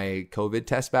got my COVID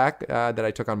test back that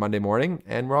I took on Monday morning,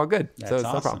 and we're all good. That's so it's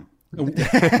awesome. no problem.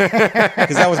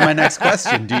 Because that was my next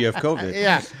question. Do you have COVID?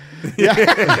 Yeah.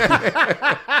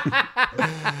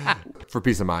 For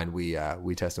peace of mind, we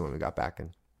tested when we got back,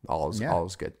 and all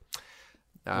was good.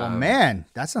 Well, man,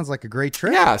 that sounds like a great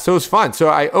trip. Yeah, so it was fun.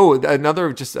 So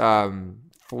another just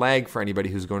flag for anybody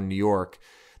who's going to New York.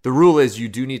 The rule is you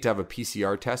do need to have a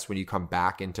PCR test when you come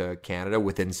back into Canada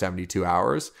within 72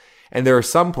 hours. And there are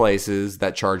some places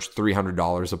that charge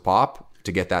 $300 a pop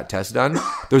to get that test done.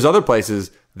 There's other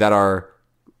places that are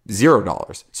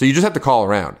 $0. So you just have to call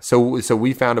around. So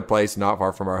we found a place not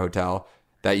far from our hotel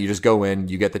that you just go in,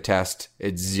 you get the test,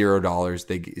 it's $0.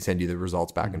 They send you the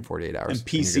results back in 48 hours. And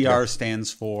PCR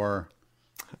stands for?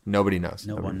 Nobody knows.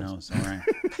 No one knows. All right.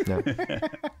 No.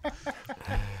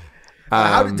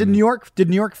 How did New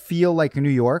York feel like New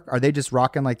York? Are they just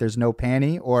rocking like there's no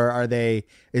panty, or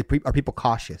are people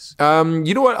cautious?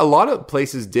 You know what? A lot of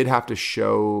places did have to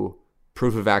show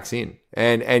proof of vaccine,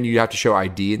 and you have to show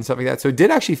ID and stuff like that. So it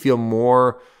did actually feel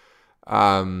more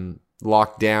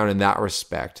locked down in that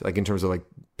respect, like in terms of like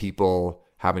people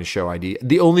having to show ID.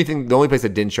 The only place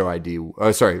that didn't show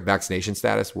vaccination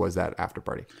status was that after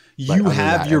party. You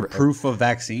have your proof of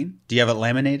vaccine? Do you have it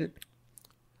laminated?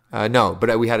 No,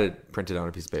 but we had it printed on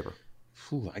a piece of paper.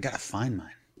 Ooh, I gotta find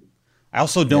mine. I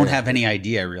also don't have any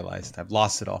ID. I realized I've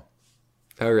lost it all.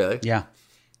 Oh, really? Yeah.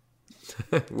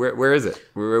 Where is it?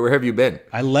 Where have you been?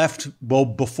 I left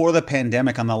before the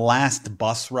pandemic on the last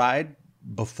bus ride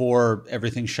before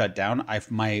everything shut down.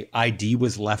 My ID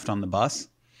was left on the bus,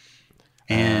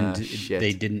 and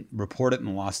they didn't report it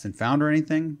in lost and found or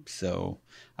anything. So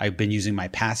I've been using my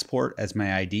passport as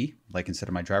my ID, like instead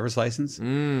of my driver's license.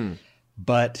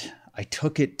 But I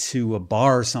took it to a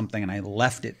bar or something, and I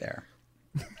left it there.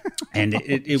 And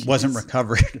it wasn't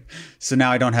recovered. So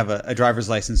now I don't have a driver's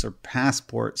license or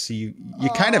passport. So you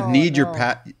kind of need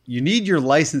you need your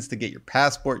license to get your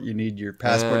passport. You need your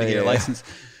passport to get your license.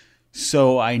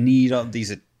 So I need all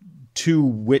these two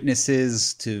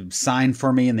witnesses to sign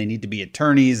for me, and they need to be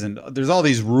attorneys. And there's all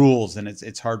these rules, and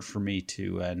it's hard for me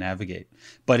to navigate.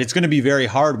 But it's going to be very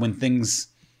hard when things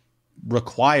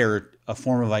require a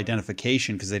form of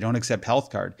identification because they don't accept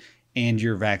health card and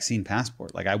your vaccine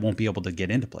passport. Like I won't be able to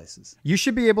get into places. You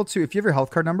should be able to, if you have your health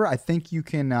card number, I think you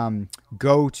can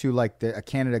go to like a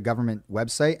Canada government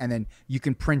website, and then you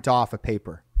can print off a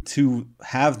paper. To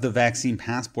have the vaccine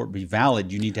passport be valid,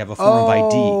 you need to have a form of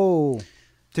ID.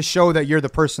 to show that you're the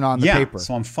person on the paper.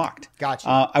 So I'm fucked.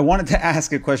 Gotcha. I wanted to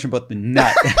ask a question about the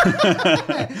nut.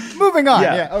 Moving on.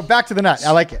 Yeah. Yeah. Oh, back to the nut.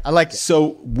 I like it.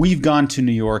 So we've gone to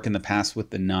New York in the past with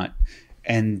the nut,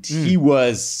 and he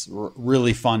was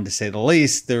really fun to say the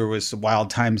least. There was wild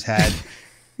times had.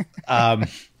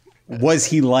 Was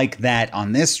he like that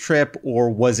on this trip, or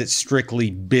was it strictly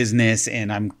business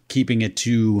and I'm keeping it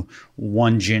to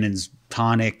one gin and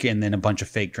tonic and then a bunch of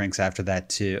fake drinks after that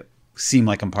to seem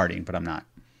like I'm partying, but I'm not?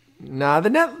 Nah,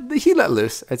 he let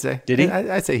loose, I'd say. Did he?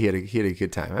 I'd say he had a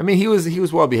good time. I mean, he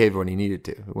was well behaved when he needed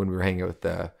to, when we were hanging out with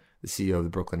the CEO of the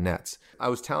Brooklyn Nets. I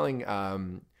was telling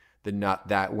the nut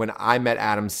that when I met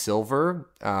Adam Silver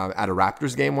at a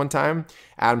Raptors game one time,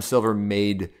 Adam Silver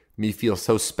made me feel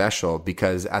so special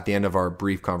because at the end of our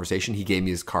brief conversation, he gave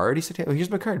me his card. He said, "Hey, here's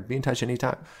my card. Be in touch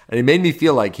anytime." And it made me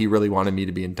feel like he really wanted me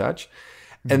to be in touch.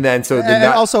 And then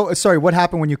also, sorry, what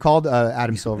happened when you called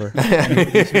Adam Silver?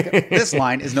 This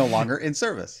line is no longer in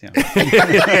service. Yeah.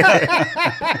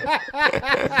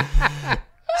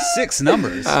 6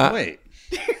 numbers. Wait.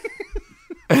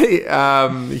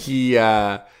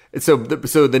 So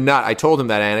the nut, I told him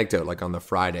that anecdote like on the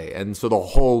Friday, and so the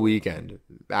whole weekend,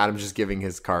 Adam's just giving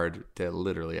his card to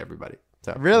literally everybody.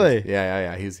 So Really?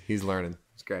 Yeah. He's learning.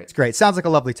 It's great. It's great. Sounds like a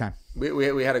lovely time.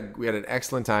 We had an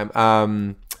excellent time.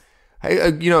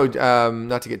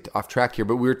 Not to get off track here,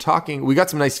 but we got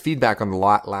some nice feedback on the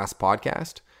last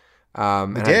podcast.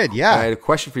 We did, yeah. I had a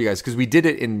question for you guys because we did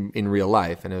it in real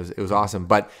life, and it was awesome.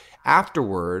 But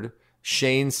afterward,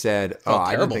 Shane said,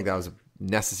 I didn't think that was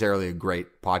necessarily a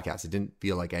great podcast. It didn't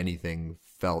feel like anything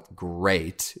felt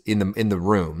great in the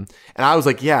room. And I was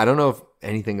like, yeah, I don't know if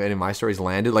anything in my stories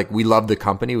landed. Like, we love the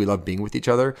company, we love being with each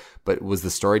other, but was the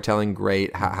storytelling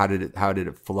great? How did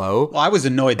it flow? Well, I was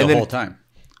annoyed the whole time.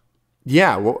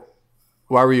 Yeah. Well,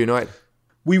 why were you annoyed?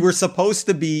 We were supposed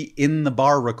to be in the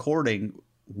bar recording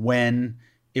when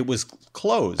it was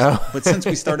closed. But since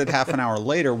we started half an hour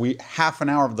later, half an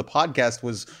hour of the podcast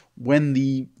was when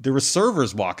there were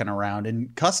servers walking around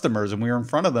and customers, and we were in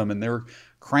front of them and they were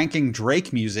cranking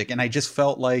Drake music. And I just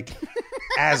felt like,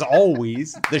 as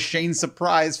always, the Shane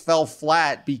surprise fell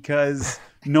flat because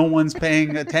no one's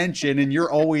paying attention and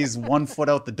you're always 1 foot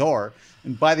out the door.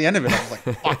 And by the end of it, I was like,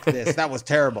 fuck this. That was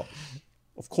terrible.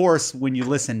 Of course, when you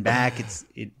listen back,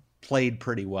 it played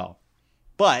pretty well.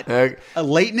 But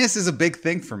lateness is a big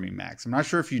thing for me, Max. I'm not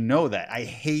sure if you know that. I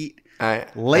hate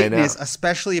lateness,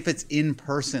 especially if it's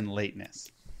in-person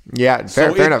lateness. Yeah, fair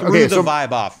enough. Okay, so the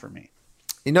vibe off for me.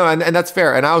 You know, and that's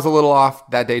fair. And I was a little off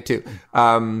that day too.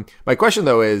 My question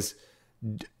though is,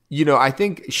 you know, I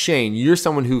think Shane, you're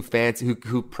someone who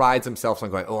prides himself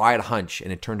on going, "Oh, I had a hunch, and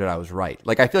it turned out I was right."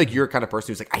 Like, I feel like you're a kind of person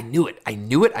who's like, "I knew it.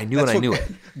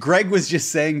 Greg was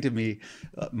just saying to me,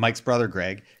 Mike's brother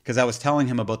Greg, because I was telling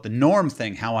him about the Norm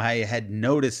thing, how I had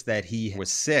noticed that he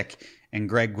was sick, and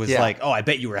Greg was like, "Oh, I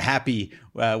bet you were happy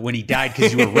when he died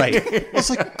because you were right." I was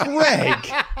like, Greg,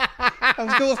 I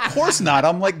was going, "Of course not.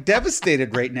 I'm like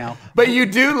devastated right now." But you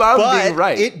do love being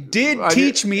right. It did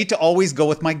teach me to always go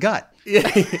with my gut.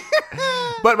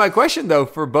 But my question though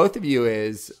for both of you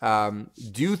is, do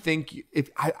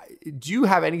you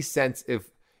have any sense if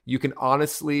you can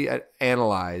honestly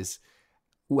analyze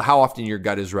how often your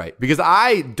gut is right? Because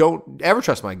I don't ever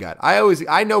trust my gut.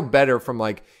 I know better from,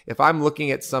 like, if I'm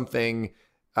looking at something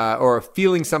or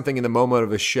feeling something in the moment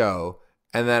of a show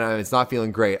and then it's not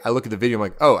feeling great, I look at the video, I'm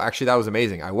like, oh, actually that was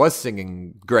amazing. I was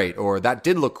singing great, or that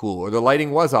did look cool, or the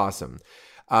lighting was awesome.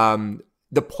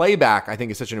 The playback, I think,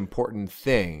 is such an important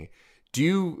thing.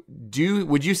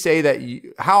 Would you say that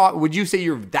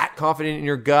you're that confident in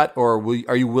your gut, or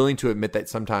are you willing to admit that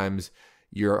sometimes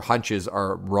your hunches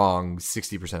are wrong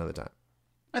 60% of the time?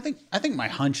 I think my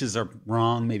hunches are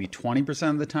wrong maybe 20%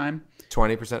 of the time.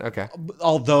 20%? Okay.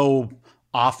 Although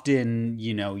often,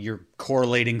 you know, you're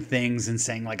correlating things and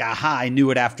saying like, aha, I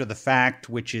knew it after the fact,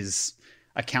 which is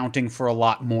accounting for a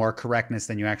lot more correctness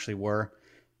than you actually were.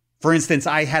 For instance,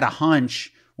 I had a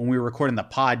hunch when we were recording the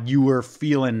pod, you were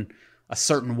feeling a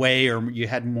certain way, or you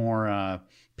had more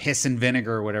piss and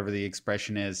vinegar, or whatever the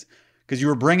expression is, because you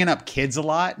were bringing up kids a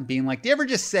lot and being like, do you ever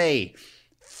just say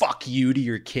fuck you to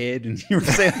your kid? And you were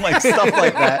saying like stuff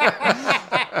like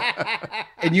that.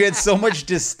 And you had so much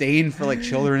disdain for like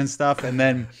children and stuff. And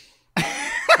then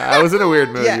I was in a weird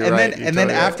mood. Yeah, and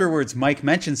then afterwards, Mike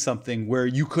mentioned something where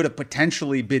you could have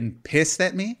potentially been pissed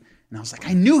at me. And I was like,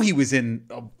 I knew he was in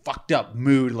a fucked up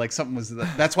mood. Like something was,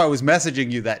 that's why I was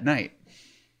messaging you that night.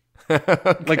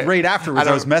 Okay. Like right afterwards,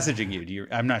 I was messaging you.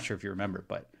 I'm not sure if you remember,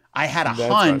 but I had a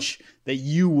hunch that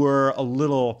you were a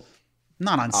little,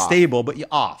 not unstable, but you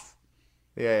off.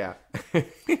 Yeah.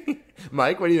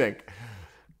 Mike, what do you think?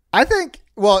 I think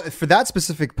Well, for that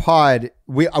specific pod,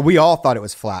 we all thought it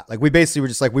was flat. Like we basically were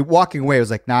just like, we walking away. It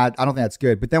was like, nah, I don't think that's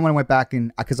good. But then when I went back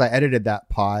and because I edited that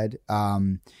pod,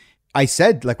 I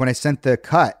said, like when I sent the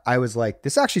cut, I was like,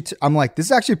 this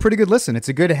is actually a pretty good listen. It's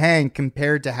a good hang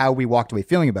compared to how we walked away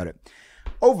feeling about it.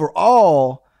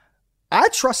 Overall, I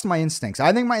trust my instincts.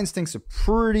 I think my instincts are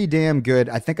pretty damn good.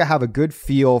 I think I have a good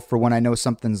feel for when I know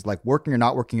something's like working or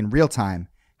not working in real time.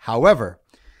 However,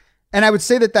 and I would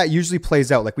say that usually plays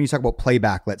out like when you talk about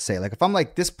playback, let's say, like if I'm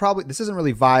like, this isn't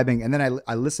really vibing. And then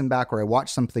I listen back or I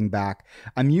watch something back,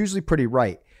 I'm usually pretty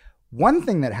right. One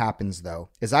thing that happens though,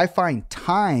 is I find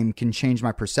time can change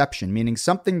my perception, meaning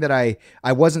something that I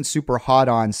wasn't super hot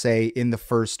on, say in the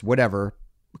first, whatever,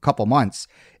 a couple months.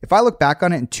 If I look back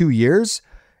on it in 2 years,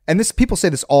 and this, people say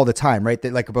this all the time, right? They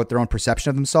like about their own perception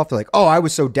of themselves. They're like, oh, I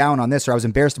was so down on this, or I was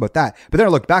embarrassed about that. But then I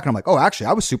look back and I'm like, oh, actually,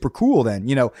 I was super cool then.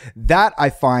 You know, that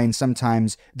I find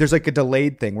sometimes there's like a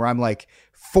delayed thing where I'm like,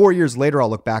 4 years later, I'll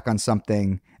look back on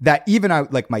something that even I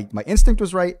like my instinct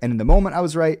was right. And in the moment I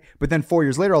was right. But then 4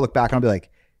 years later, I'll look back and I'll be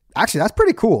like, actually, that's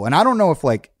pretty cool. And I don't know if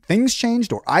like things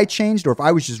changed or I changed or if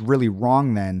I was just really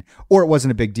wrong then, or it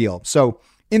wasn't a big deal. So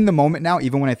in the moment now,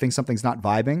 even when I think something's not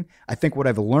vibing, I think what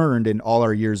I've learned in all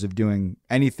our years of doing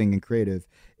anything in creative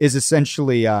is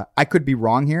essentially I could be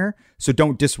wrong here. So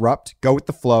don't disrupt, go with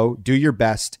the flow, do your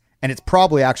best. And it's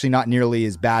probably actually not nearly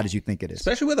as bad as you think it is.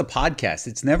 Especially with a podcast.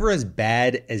 It's never as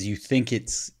bad as you think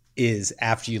is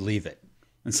after you leave it.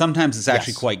 And sometimes it's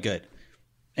actually quite good.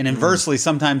 And inversely,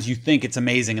 sometimes you think it's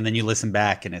amazing and then you listen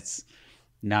back and it's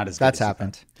not as good. That's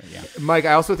happened. Yeah. Mike,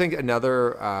 I also think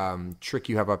another trick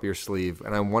you have up your sleeve,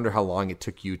 and I wonder how long it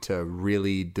took you to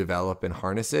really develop and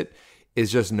harness it,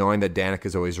 is just knowing that Danica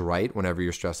is always right whenever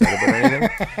you're stressed out about anything.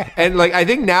 And like, I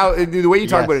think now, the way you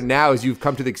talk about it now is you've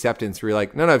come to the acceptance where you're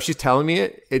like, no, if she's telling me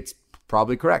it, it's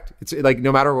probably correct. It's like,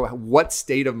 no matter what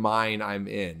state of mind I'm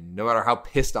in, no matter how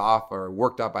pissed off or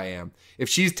worked up I am, if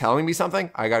she's telling me something,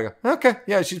 I gotta go, okay,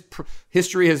 yeah,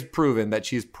 history has proven that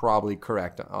she's probably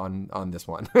correct on this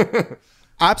one.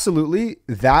 Absolutely.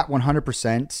 That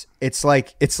 100%. It's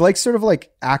like sort of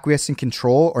like acquiescing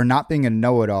control or not being a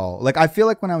know-it-all. Like I feel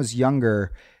like when I was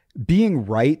younger, being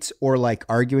right or like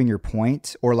arguing your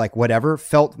point or like whatever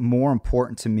felt more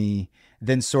important to me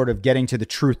than sort of getting to the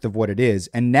truth of what it is.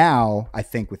 And now I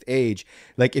think with age,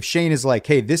 like if Shane is like,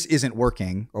 hey, this isn't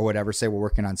working or whatever, say we're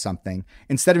working on something,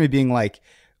 instead of me being like,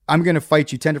 I'm going to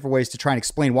fight you 10 different ways to try and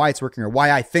explain why it's working or why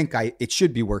I think it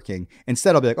should be working.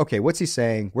 Instead, I'll be like, okay, what's he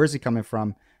saying? Where's he coming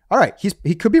from? All right,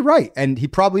 he could be right, and he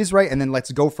probably is right, and then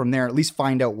let's go from there, at least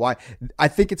find out why. I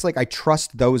think it's like I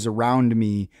trust those around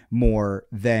me more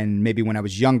than maybe when I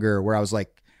was younger, where I was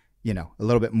like, you know, a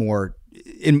little bit more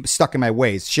stuck in my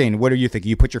ways. Shane, what do you think?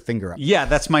 You put your finger up. Yeah,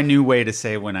 that's my new way to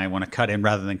say when I want to cut in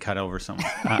rather than cut over someone.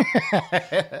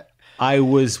 I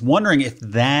was wondering if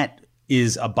that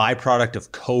is a byproduct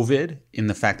of COVID in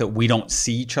the fact that we don't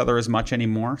see each other as much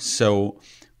anymore. So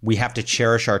we have to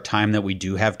cherish our time that we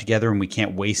do have together and we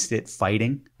can't waste it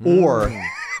fighting. Or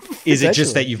is it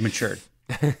just that you've matured?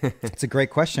 It's a great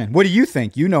question. What do you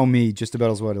think? You know me just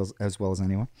about as well as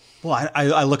anyone. Well,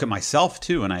 I look at myself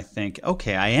too and I think,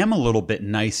 okay, I am a little bit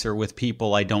nicer with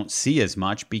people I don't see as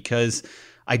much because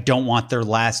I don't want their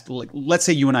last, let's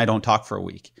say you and I don't talk for a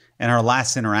week and our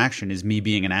last interaction is me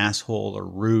being an asshole or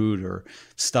rude or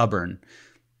stubborn.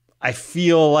 I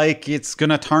feel like it's going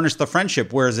to tarnish the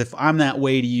friendship. Whereas if I'm that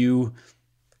way to you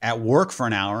at work for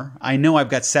an hour, I know I've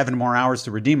got 7 more hours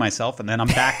to redeem myself and then I'm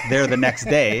back there the next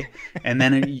day and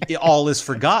then it all is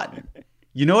forgotten.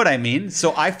 You know what I mean?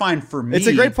 So I find for me, it's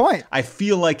a great point. I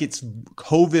feel like it's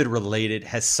COVID related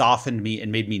has softened me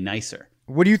and made me nicer.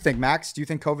 What do you think, Max? Do you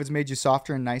think COVID's made you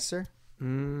softer and nicer?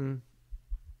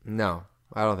 No,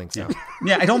 I don't think so.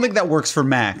 Yeah, I don't think that works for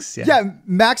Max. Yeah,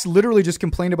 Max literally just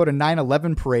complained about a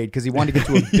 9/11 parade because he wanted to get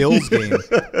to a Bills game.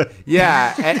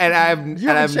 Yeah, and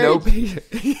I have no patience.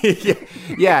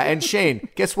 Yeah, and Shane,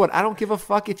 guess what? I don't give a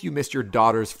fuck if you missed your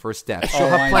daughter's first step. She'll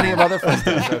have plenty of other first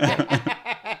steps. Okay.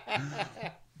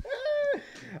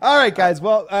 All right, guys.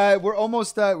 Well, we're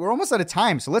almost out of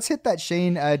time, so let's hit that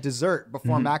Shane dessert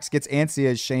before Max gets antsy,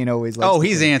 as Shane always likes. Oh,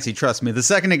 he's antsy. Trust me. The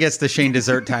second it gets to Shane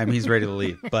dessert time, he's ready to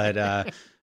leave. But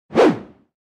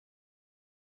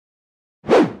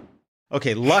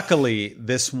okay, luckily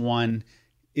this one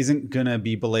isn't gonna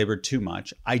be belabored too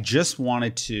much. I just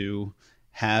wanted to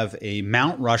have a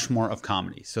Mount Rushmore of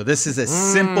comedy. So this is a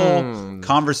simple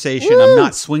conversation. I'm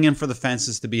not swinging for the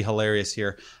fences to be hilarious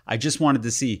here. I just wanted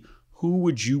to see, who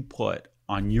would you put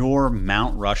on your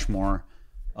Mount Rushmore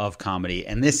of comedy?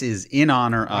 And this is in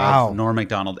honor of Norm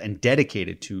Macdonald and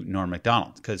dedicated to Norm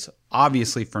Macdonald. Because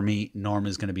obviously for me, Norm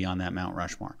is going to be on that Mount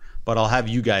Rushmore. but I'll have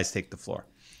you guys take the floor.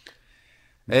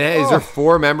 And is there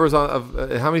 4 members of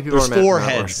how many people? There's are 4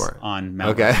 Mount heads Rushmore? on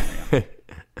Mount Okay.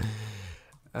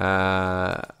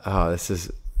 Rushmore. This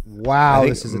is Wow,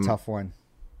 think- this is a tough one.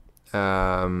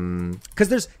 um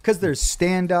Because there's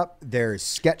stand up, there's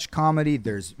sketch comedy,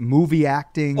 there's movie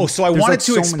acting. Oh, so I There's, wanted like, to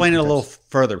so many explain it a different little types.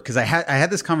 further because I had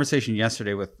this conversation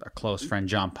yesterday with a close friend,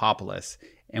 John Popoulos,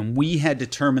 and we had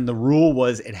determined the rule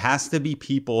was it has to be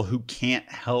people who can't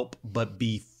help but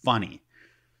be funny.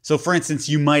 So, for instance,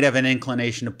 you might have an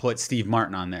inclination to put Steve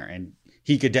Martin on there, and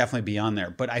he could definitely be on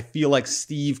there. But I feel like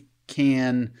Steve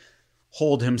can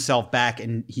hold himself back,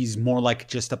 and he's more like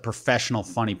just a professional,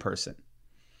 funny person.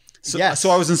 So, Yes. so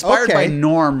I was inspired by Okay.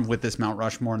 Norm with this Mount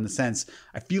Rushmore in the sense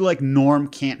I feel like Norm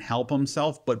can't help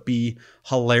himself but be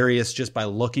hilarious just by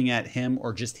looking at him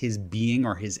or just his being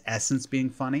or his essence being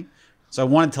funny. So I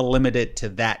wanted to limit it to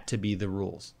that to be the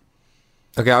rules.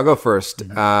 Okay, I'll go first.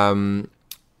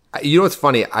 You know what's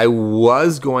funny? I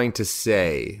was going to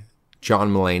say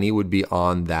John Mulaney would be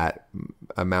on that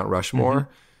Mount Rushmore.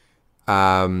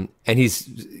 And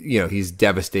he's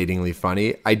devastatingly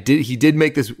funny. He did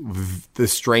make the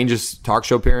strangest talk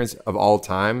show appearance of all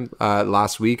time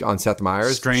last week on Seth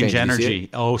Meyers. Strange Shane, did you see energy. it?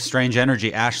 Oh, strange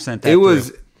energy. Ash sent that. It was,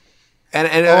 through. and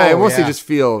I mostly yeah. just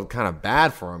feel kind of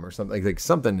bad for him or something. Like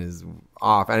something is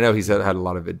off. I know he's had a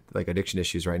lot of like addiction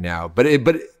issues right now, but it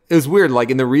was weird. Like,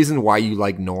 and the reason why you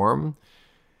like Norm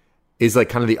is like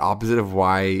kind of the opposite of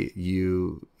why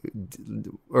you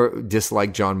or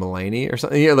dislike John Mulaney or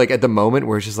something. You know, like at the moment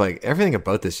where it's just like everything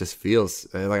about this just feels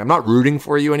like I'm not rooting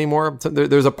for you anymore. So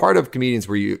there's a part of comedians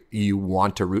where you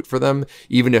want to root for them,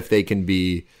 even if they can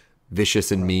be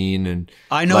vicious and mean. And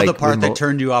I know like, the part that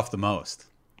turned you off the most.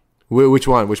 Which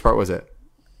one? Which part was it?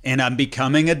 And I'm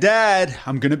becoming a dad.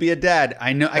 I'm going to be a dad.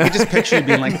 I know. I could just picture you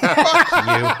being like, fuck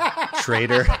you,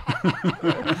 traitor.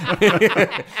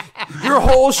 Your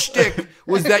whole shtick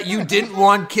was that you didn't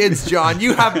want kids, John.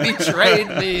 You have betrayed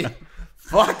me.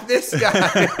 Fuck this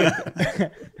guy.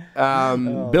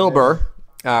 Bill Burr,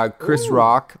 Chris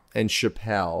Rock, and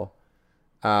Chappelle.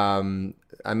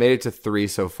 I made it to 3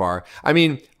 so far. I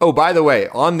mean, oh, by the way,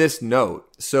 on this note,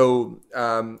 so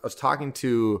I was talking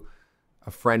to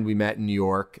a friend we met in New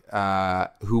York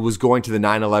who was going to the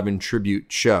 9/11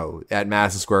 tribute show at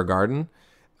Madison Square Garden.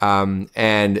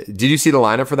 And did you see the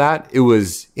lineup for that? It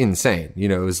was insane. You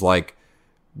know, it was like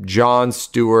Jon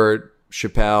Stewart,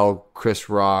 Chappelle, Chris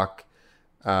Rock,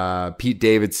 Pete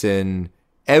Davidson.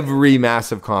 Every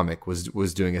massive comic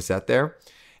was doing a set there.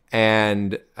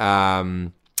 And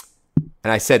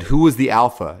I said, who was the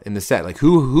alpha in the set? Like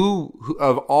who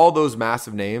of all those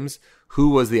massive names, who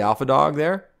was the alpha dog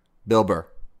there? Bill Burr.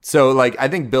 So like, I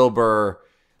think Bill Burr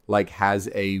like has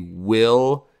a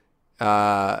will,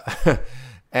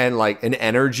 and like an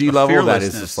energy level that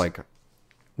is just like,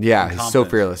 yeah, he's so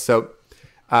fearless. So,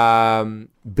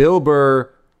 Bill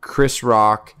Burr, Chris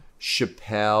Rock,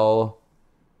 Chappelle.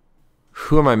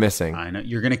 Who am I missing? I know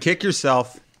you're going to kick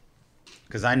yourself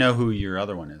because I know who your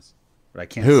other one is, but I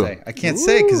can't Who? say. I can't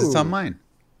say because it's on mine.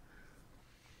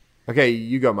 Okay,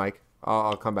 you go, Mike.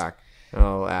 I'll come back and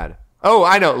I'll add. Oh,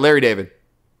 I know, Larry David.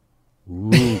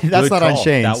 That's Good not on call.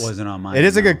 Shane's. That wasn't on mine. It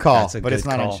is a No, good call, that's a but it's good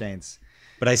not call. on Shane's.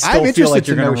 But I I'm still feel interested like to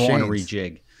you're going know to want to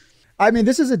Shane's. rejig. I mean,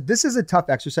 this is a tough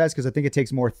exercise because I think it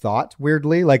takes more thought.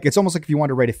 Weirdly, like it's almost like if you want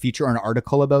to write a feature or an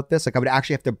article about this, like I would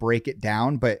actually have to break it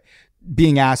down. But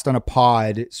being asked on a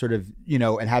pod, sort of, you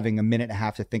know, and having a minute and a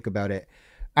half to think about it,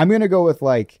 I'm gonna go with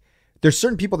like there's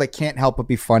certain people that can't help but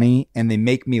be funny and they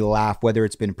make me laugh, whether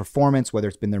it's been performance, whether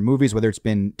it's been their movies, whether it's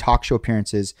been talk show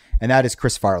appearances, and that is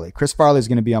Chris Farley. Chris Farley is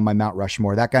going to be on my Mount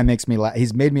Rushmore. That guy makes me laugh.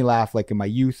 He's made me laugh like in my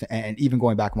youth and even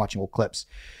going back and watching old clips.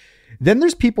 Then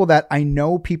there's people that I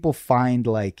know people find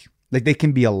like they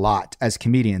can be a lot as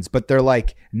comedians, but they're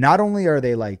like, not only are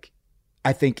they like,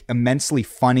 I think immensely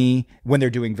funny when they're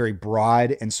doing very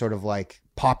broad and sort of like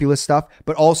populist stuff,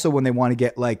 but also when they want to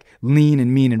get like lean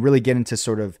and mean and really get into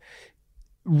sort of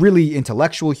really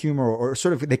intellectual humor or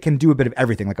sort of, they can do a bit of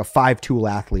everything, like a 5-tool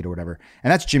athlete or whatever.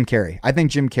 And that's Jim Carrey. I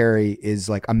think Jim Carrey is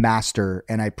like a master,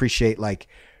 and I appreciate like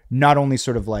not only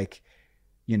sort of like,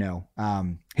 you know,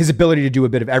 his ability to do a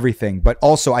bit of everything, but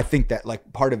also I think that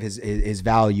like part of his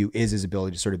value is his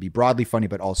ability to sort of be broadly funny,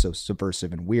 but also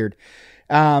subversive and weird.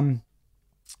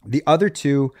 The other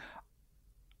two,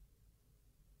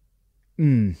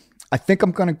 I think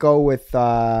I'm going to go with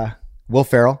Will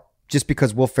Ferrell, just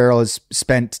because Will Ferrell has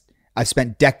spent I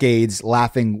spent decades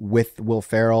laughing with Will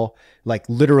Ferrell, like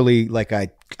literally like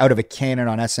out of a cannon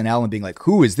on SNL and being like,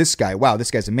 who is this guy? Wow, this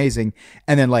guy's amazing.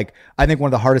 And then like, I think one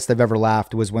of the hardest I've ever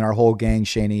laughed was when our whole gang,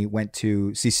 Shaney, went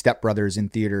to see Step Brothers in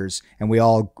theaters, and we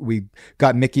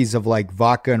got Mickeys of like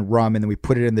vodka and rum, and then we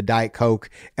put it in the Diet Coke,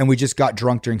 and we just got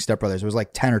drunk during Step Brothers. It was like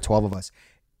 10 or 12 of us.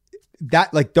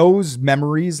 That like those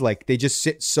memories, like they just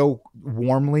sit so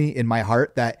warmly in my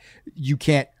heart that you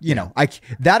can't,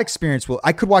 that experience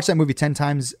I could watch that movie 10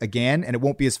 times again and it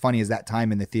won't be as funny as that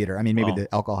time in the theater. I mean, maybe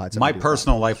the alcohol had something my to do with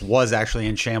personal life was actually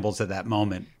in shambles at that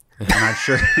moment. I'm not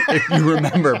sure if you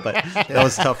remember, but that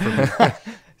was tough for me.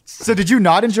 So did you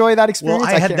not enjoy that experience? Well,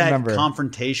 I had can't that remember.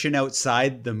 confrontation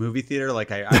outside the movie theater. Like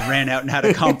I ran out and had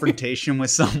a confrontation with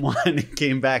someone and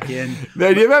came back in. The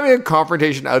idea of having a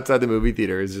confrontation outside the movie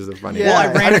theater is just a funny. Yeah. Well,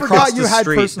 I ran across you the had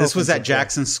street. personal This was at conflict there.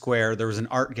 Jackson Square. There was an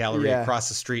art gallery across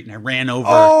the street, and I ran over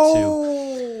to.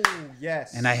 Oh,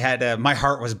 yes. And I had my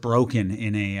heart was broken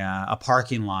in a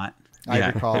parking lot. I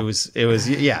recall. It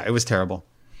was terrible.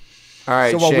 All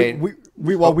right, So while Shane.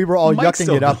 we were all Mike's yucking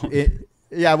still it up. going.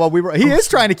 He is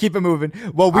trying to keep it moving.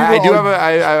 Well,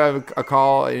 I have a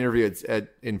call interview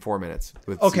in 4 minutes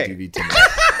with CTV tonight.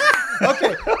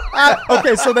 Okay.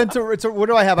 Okay. So then, to what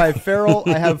do I have? I have Farrell.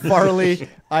 I have Farley.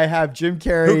 I have Jim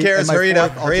Carrey. Who cares? and my Hurry it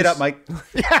up! fourth, Hurry it up, Mike.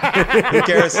 Who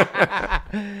cares?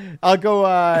 I'll go.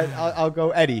 I'll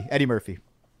go Eddie Murphy.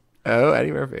 Oh,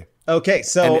 Eddie Murphy. Okay,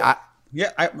 so And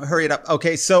hurry it up.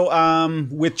 Okay, so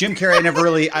with Jim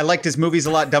Carrey, I liked his movies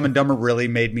a lot. Dumb and Dumber really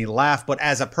made me laugh, but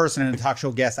as a person and a talk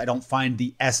show guest, I don't find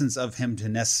the essence of him to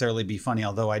necessarily be funny,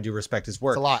 although I do respect his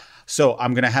work. It's a lot. So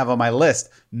I'm going to have on my list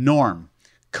Norm,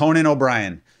 Conan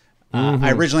O'Brien.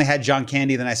 I originally had John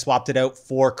Candy, then I swapped it out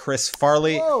for Chris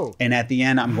Farley. Whoa. And at the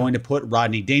end, I'm going to put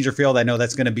Rodney Dangerfield. I know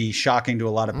that's going to be shocking to a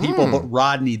lot of people, but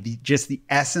Rodney, just the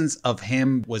essence of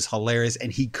him was hilarious, and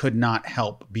he could not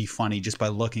help be funny just by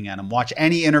looking at him. Watch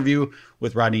any interview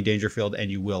with Rodney Dangerfield,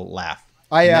 and you will laugh.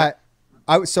 I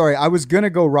was gonna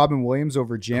go Robin Williams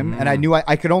over Jim, and I knew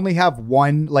I could only have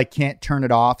one, like, can't turn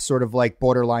it off, sort of like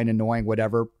borderline annoying,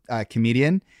 whatever,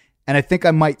 comedian. And I think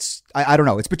I might, I don't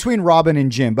know. It's between Robin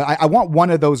and Jim, but I want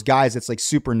one of those guys that's like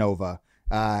supernova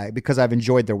because I've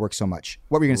enjoyed their work so much.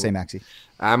 What were you going to say, Maxie?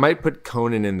 I might put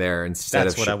Conan in there instead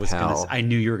That's of what Chappelle. I was going to say. I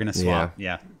knew you were going to swap.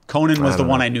 Yeah. Conan was the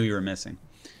one I knew you were missing.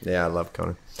 Yeah, I love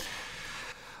Conan.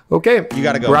 Okay. You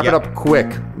gotta go. Wrap it Yeah. up quick.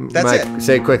 That's Mike, it.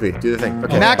 Say it quickly. Do the thing.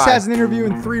 Okay, Max bye. has an interview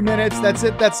in 3 minutes. That's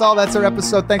it. That's all. That's our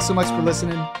episode. Thanks so much for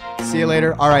listening. See you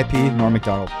later. R.I.P. Norm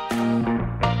Macdonald.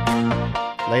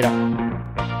 Later.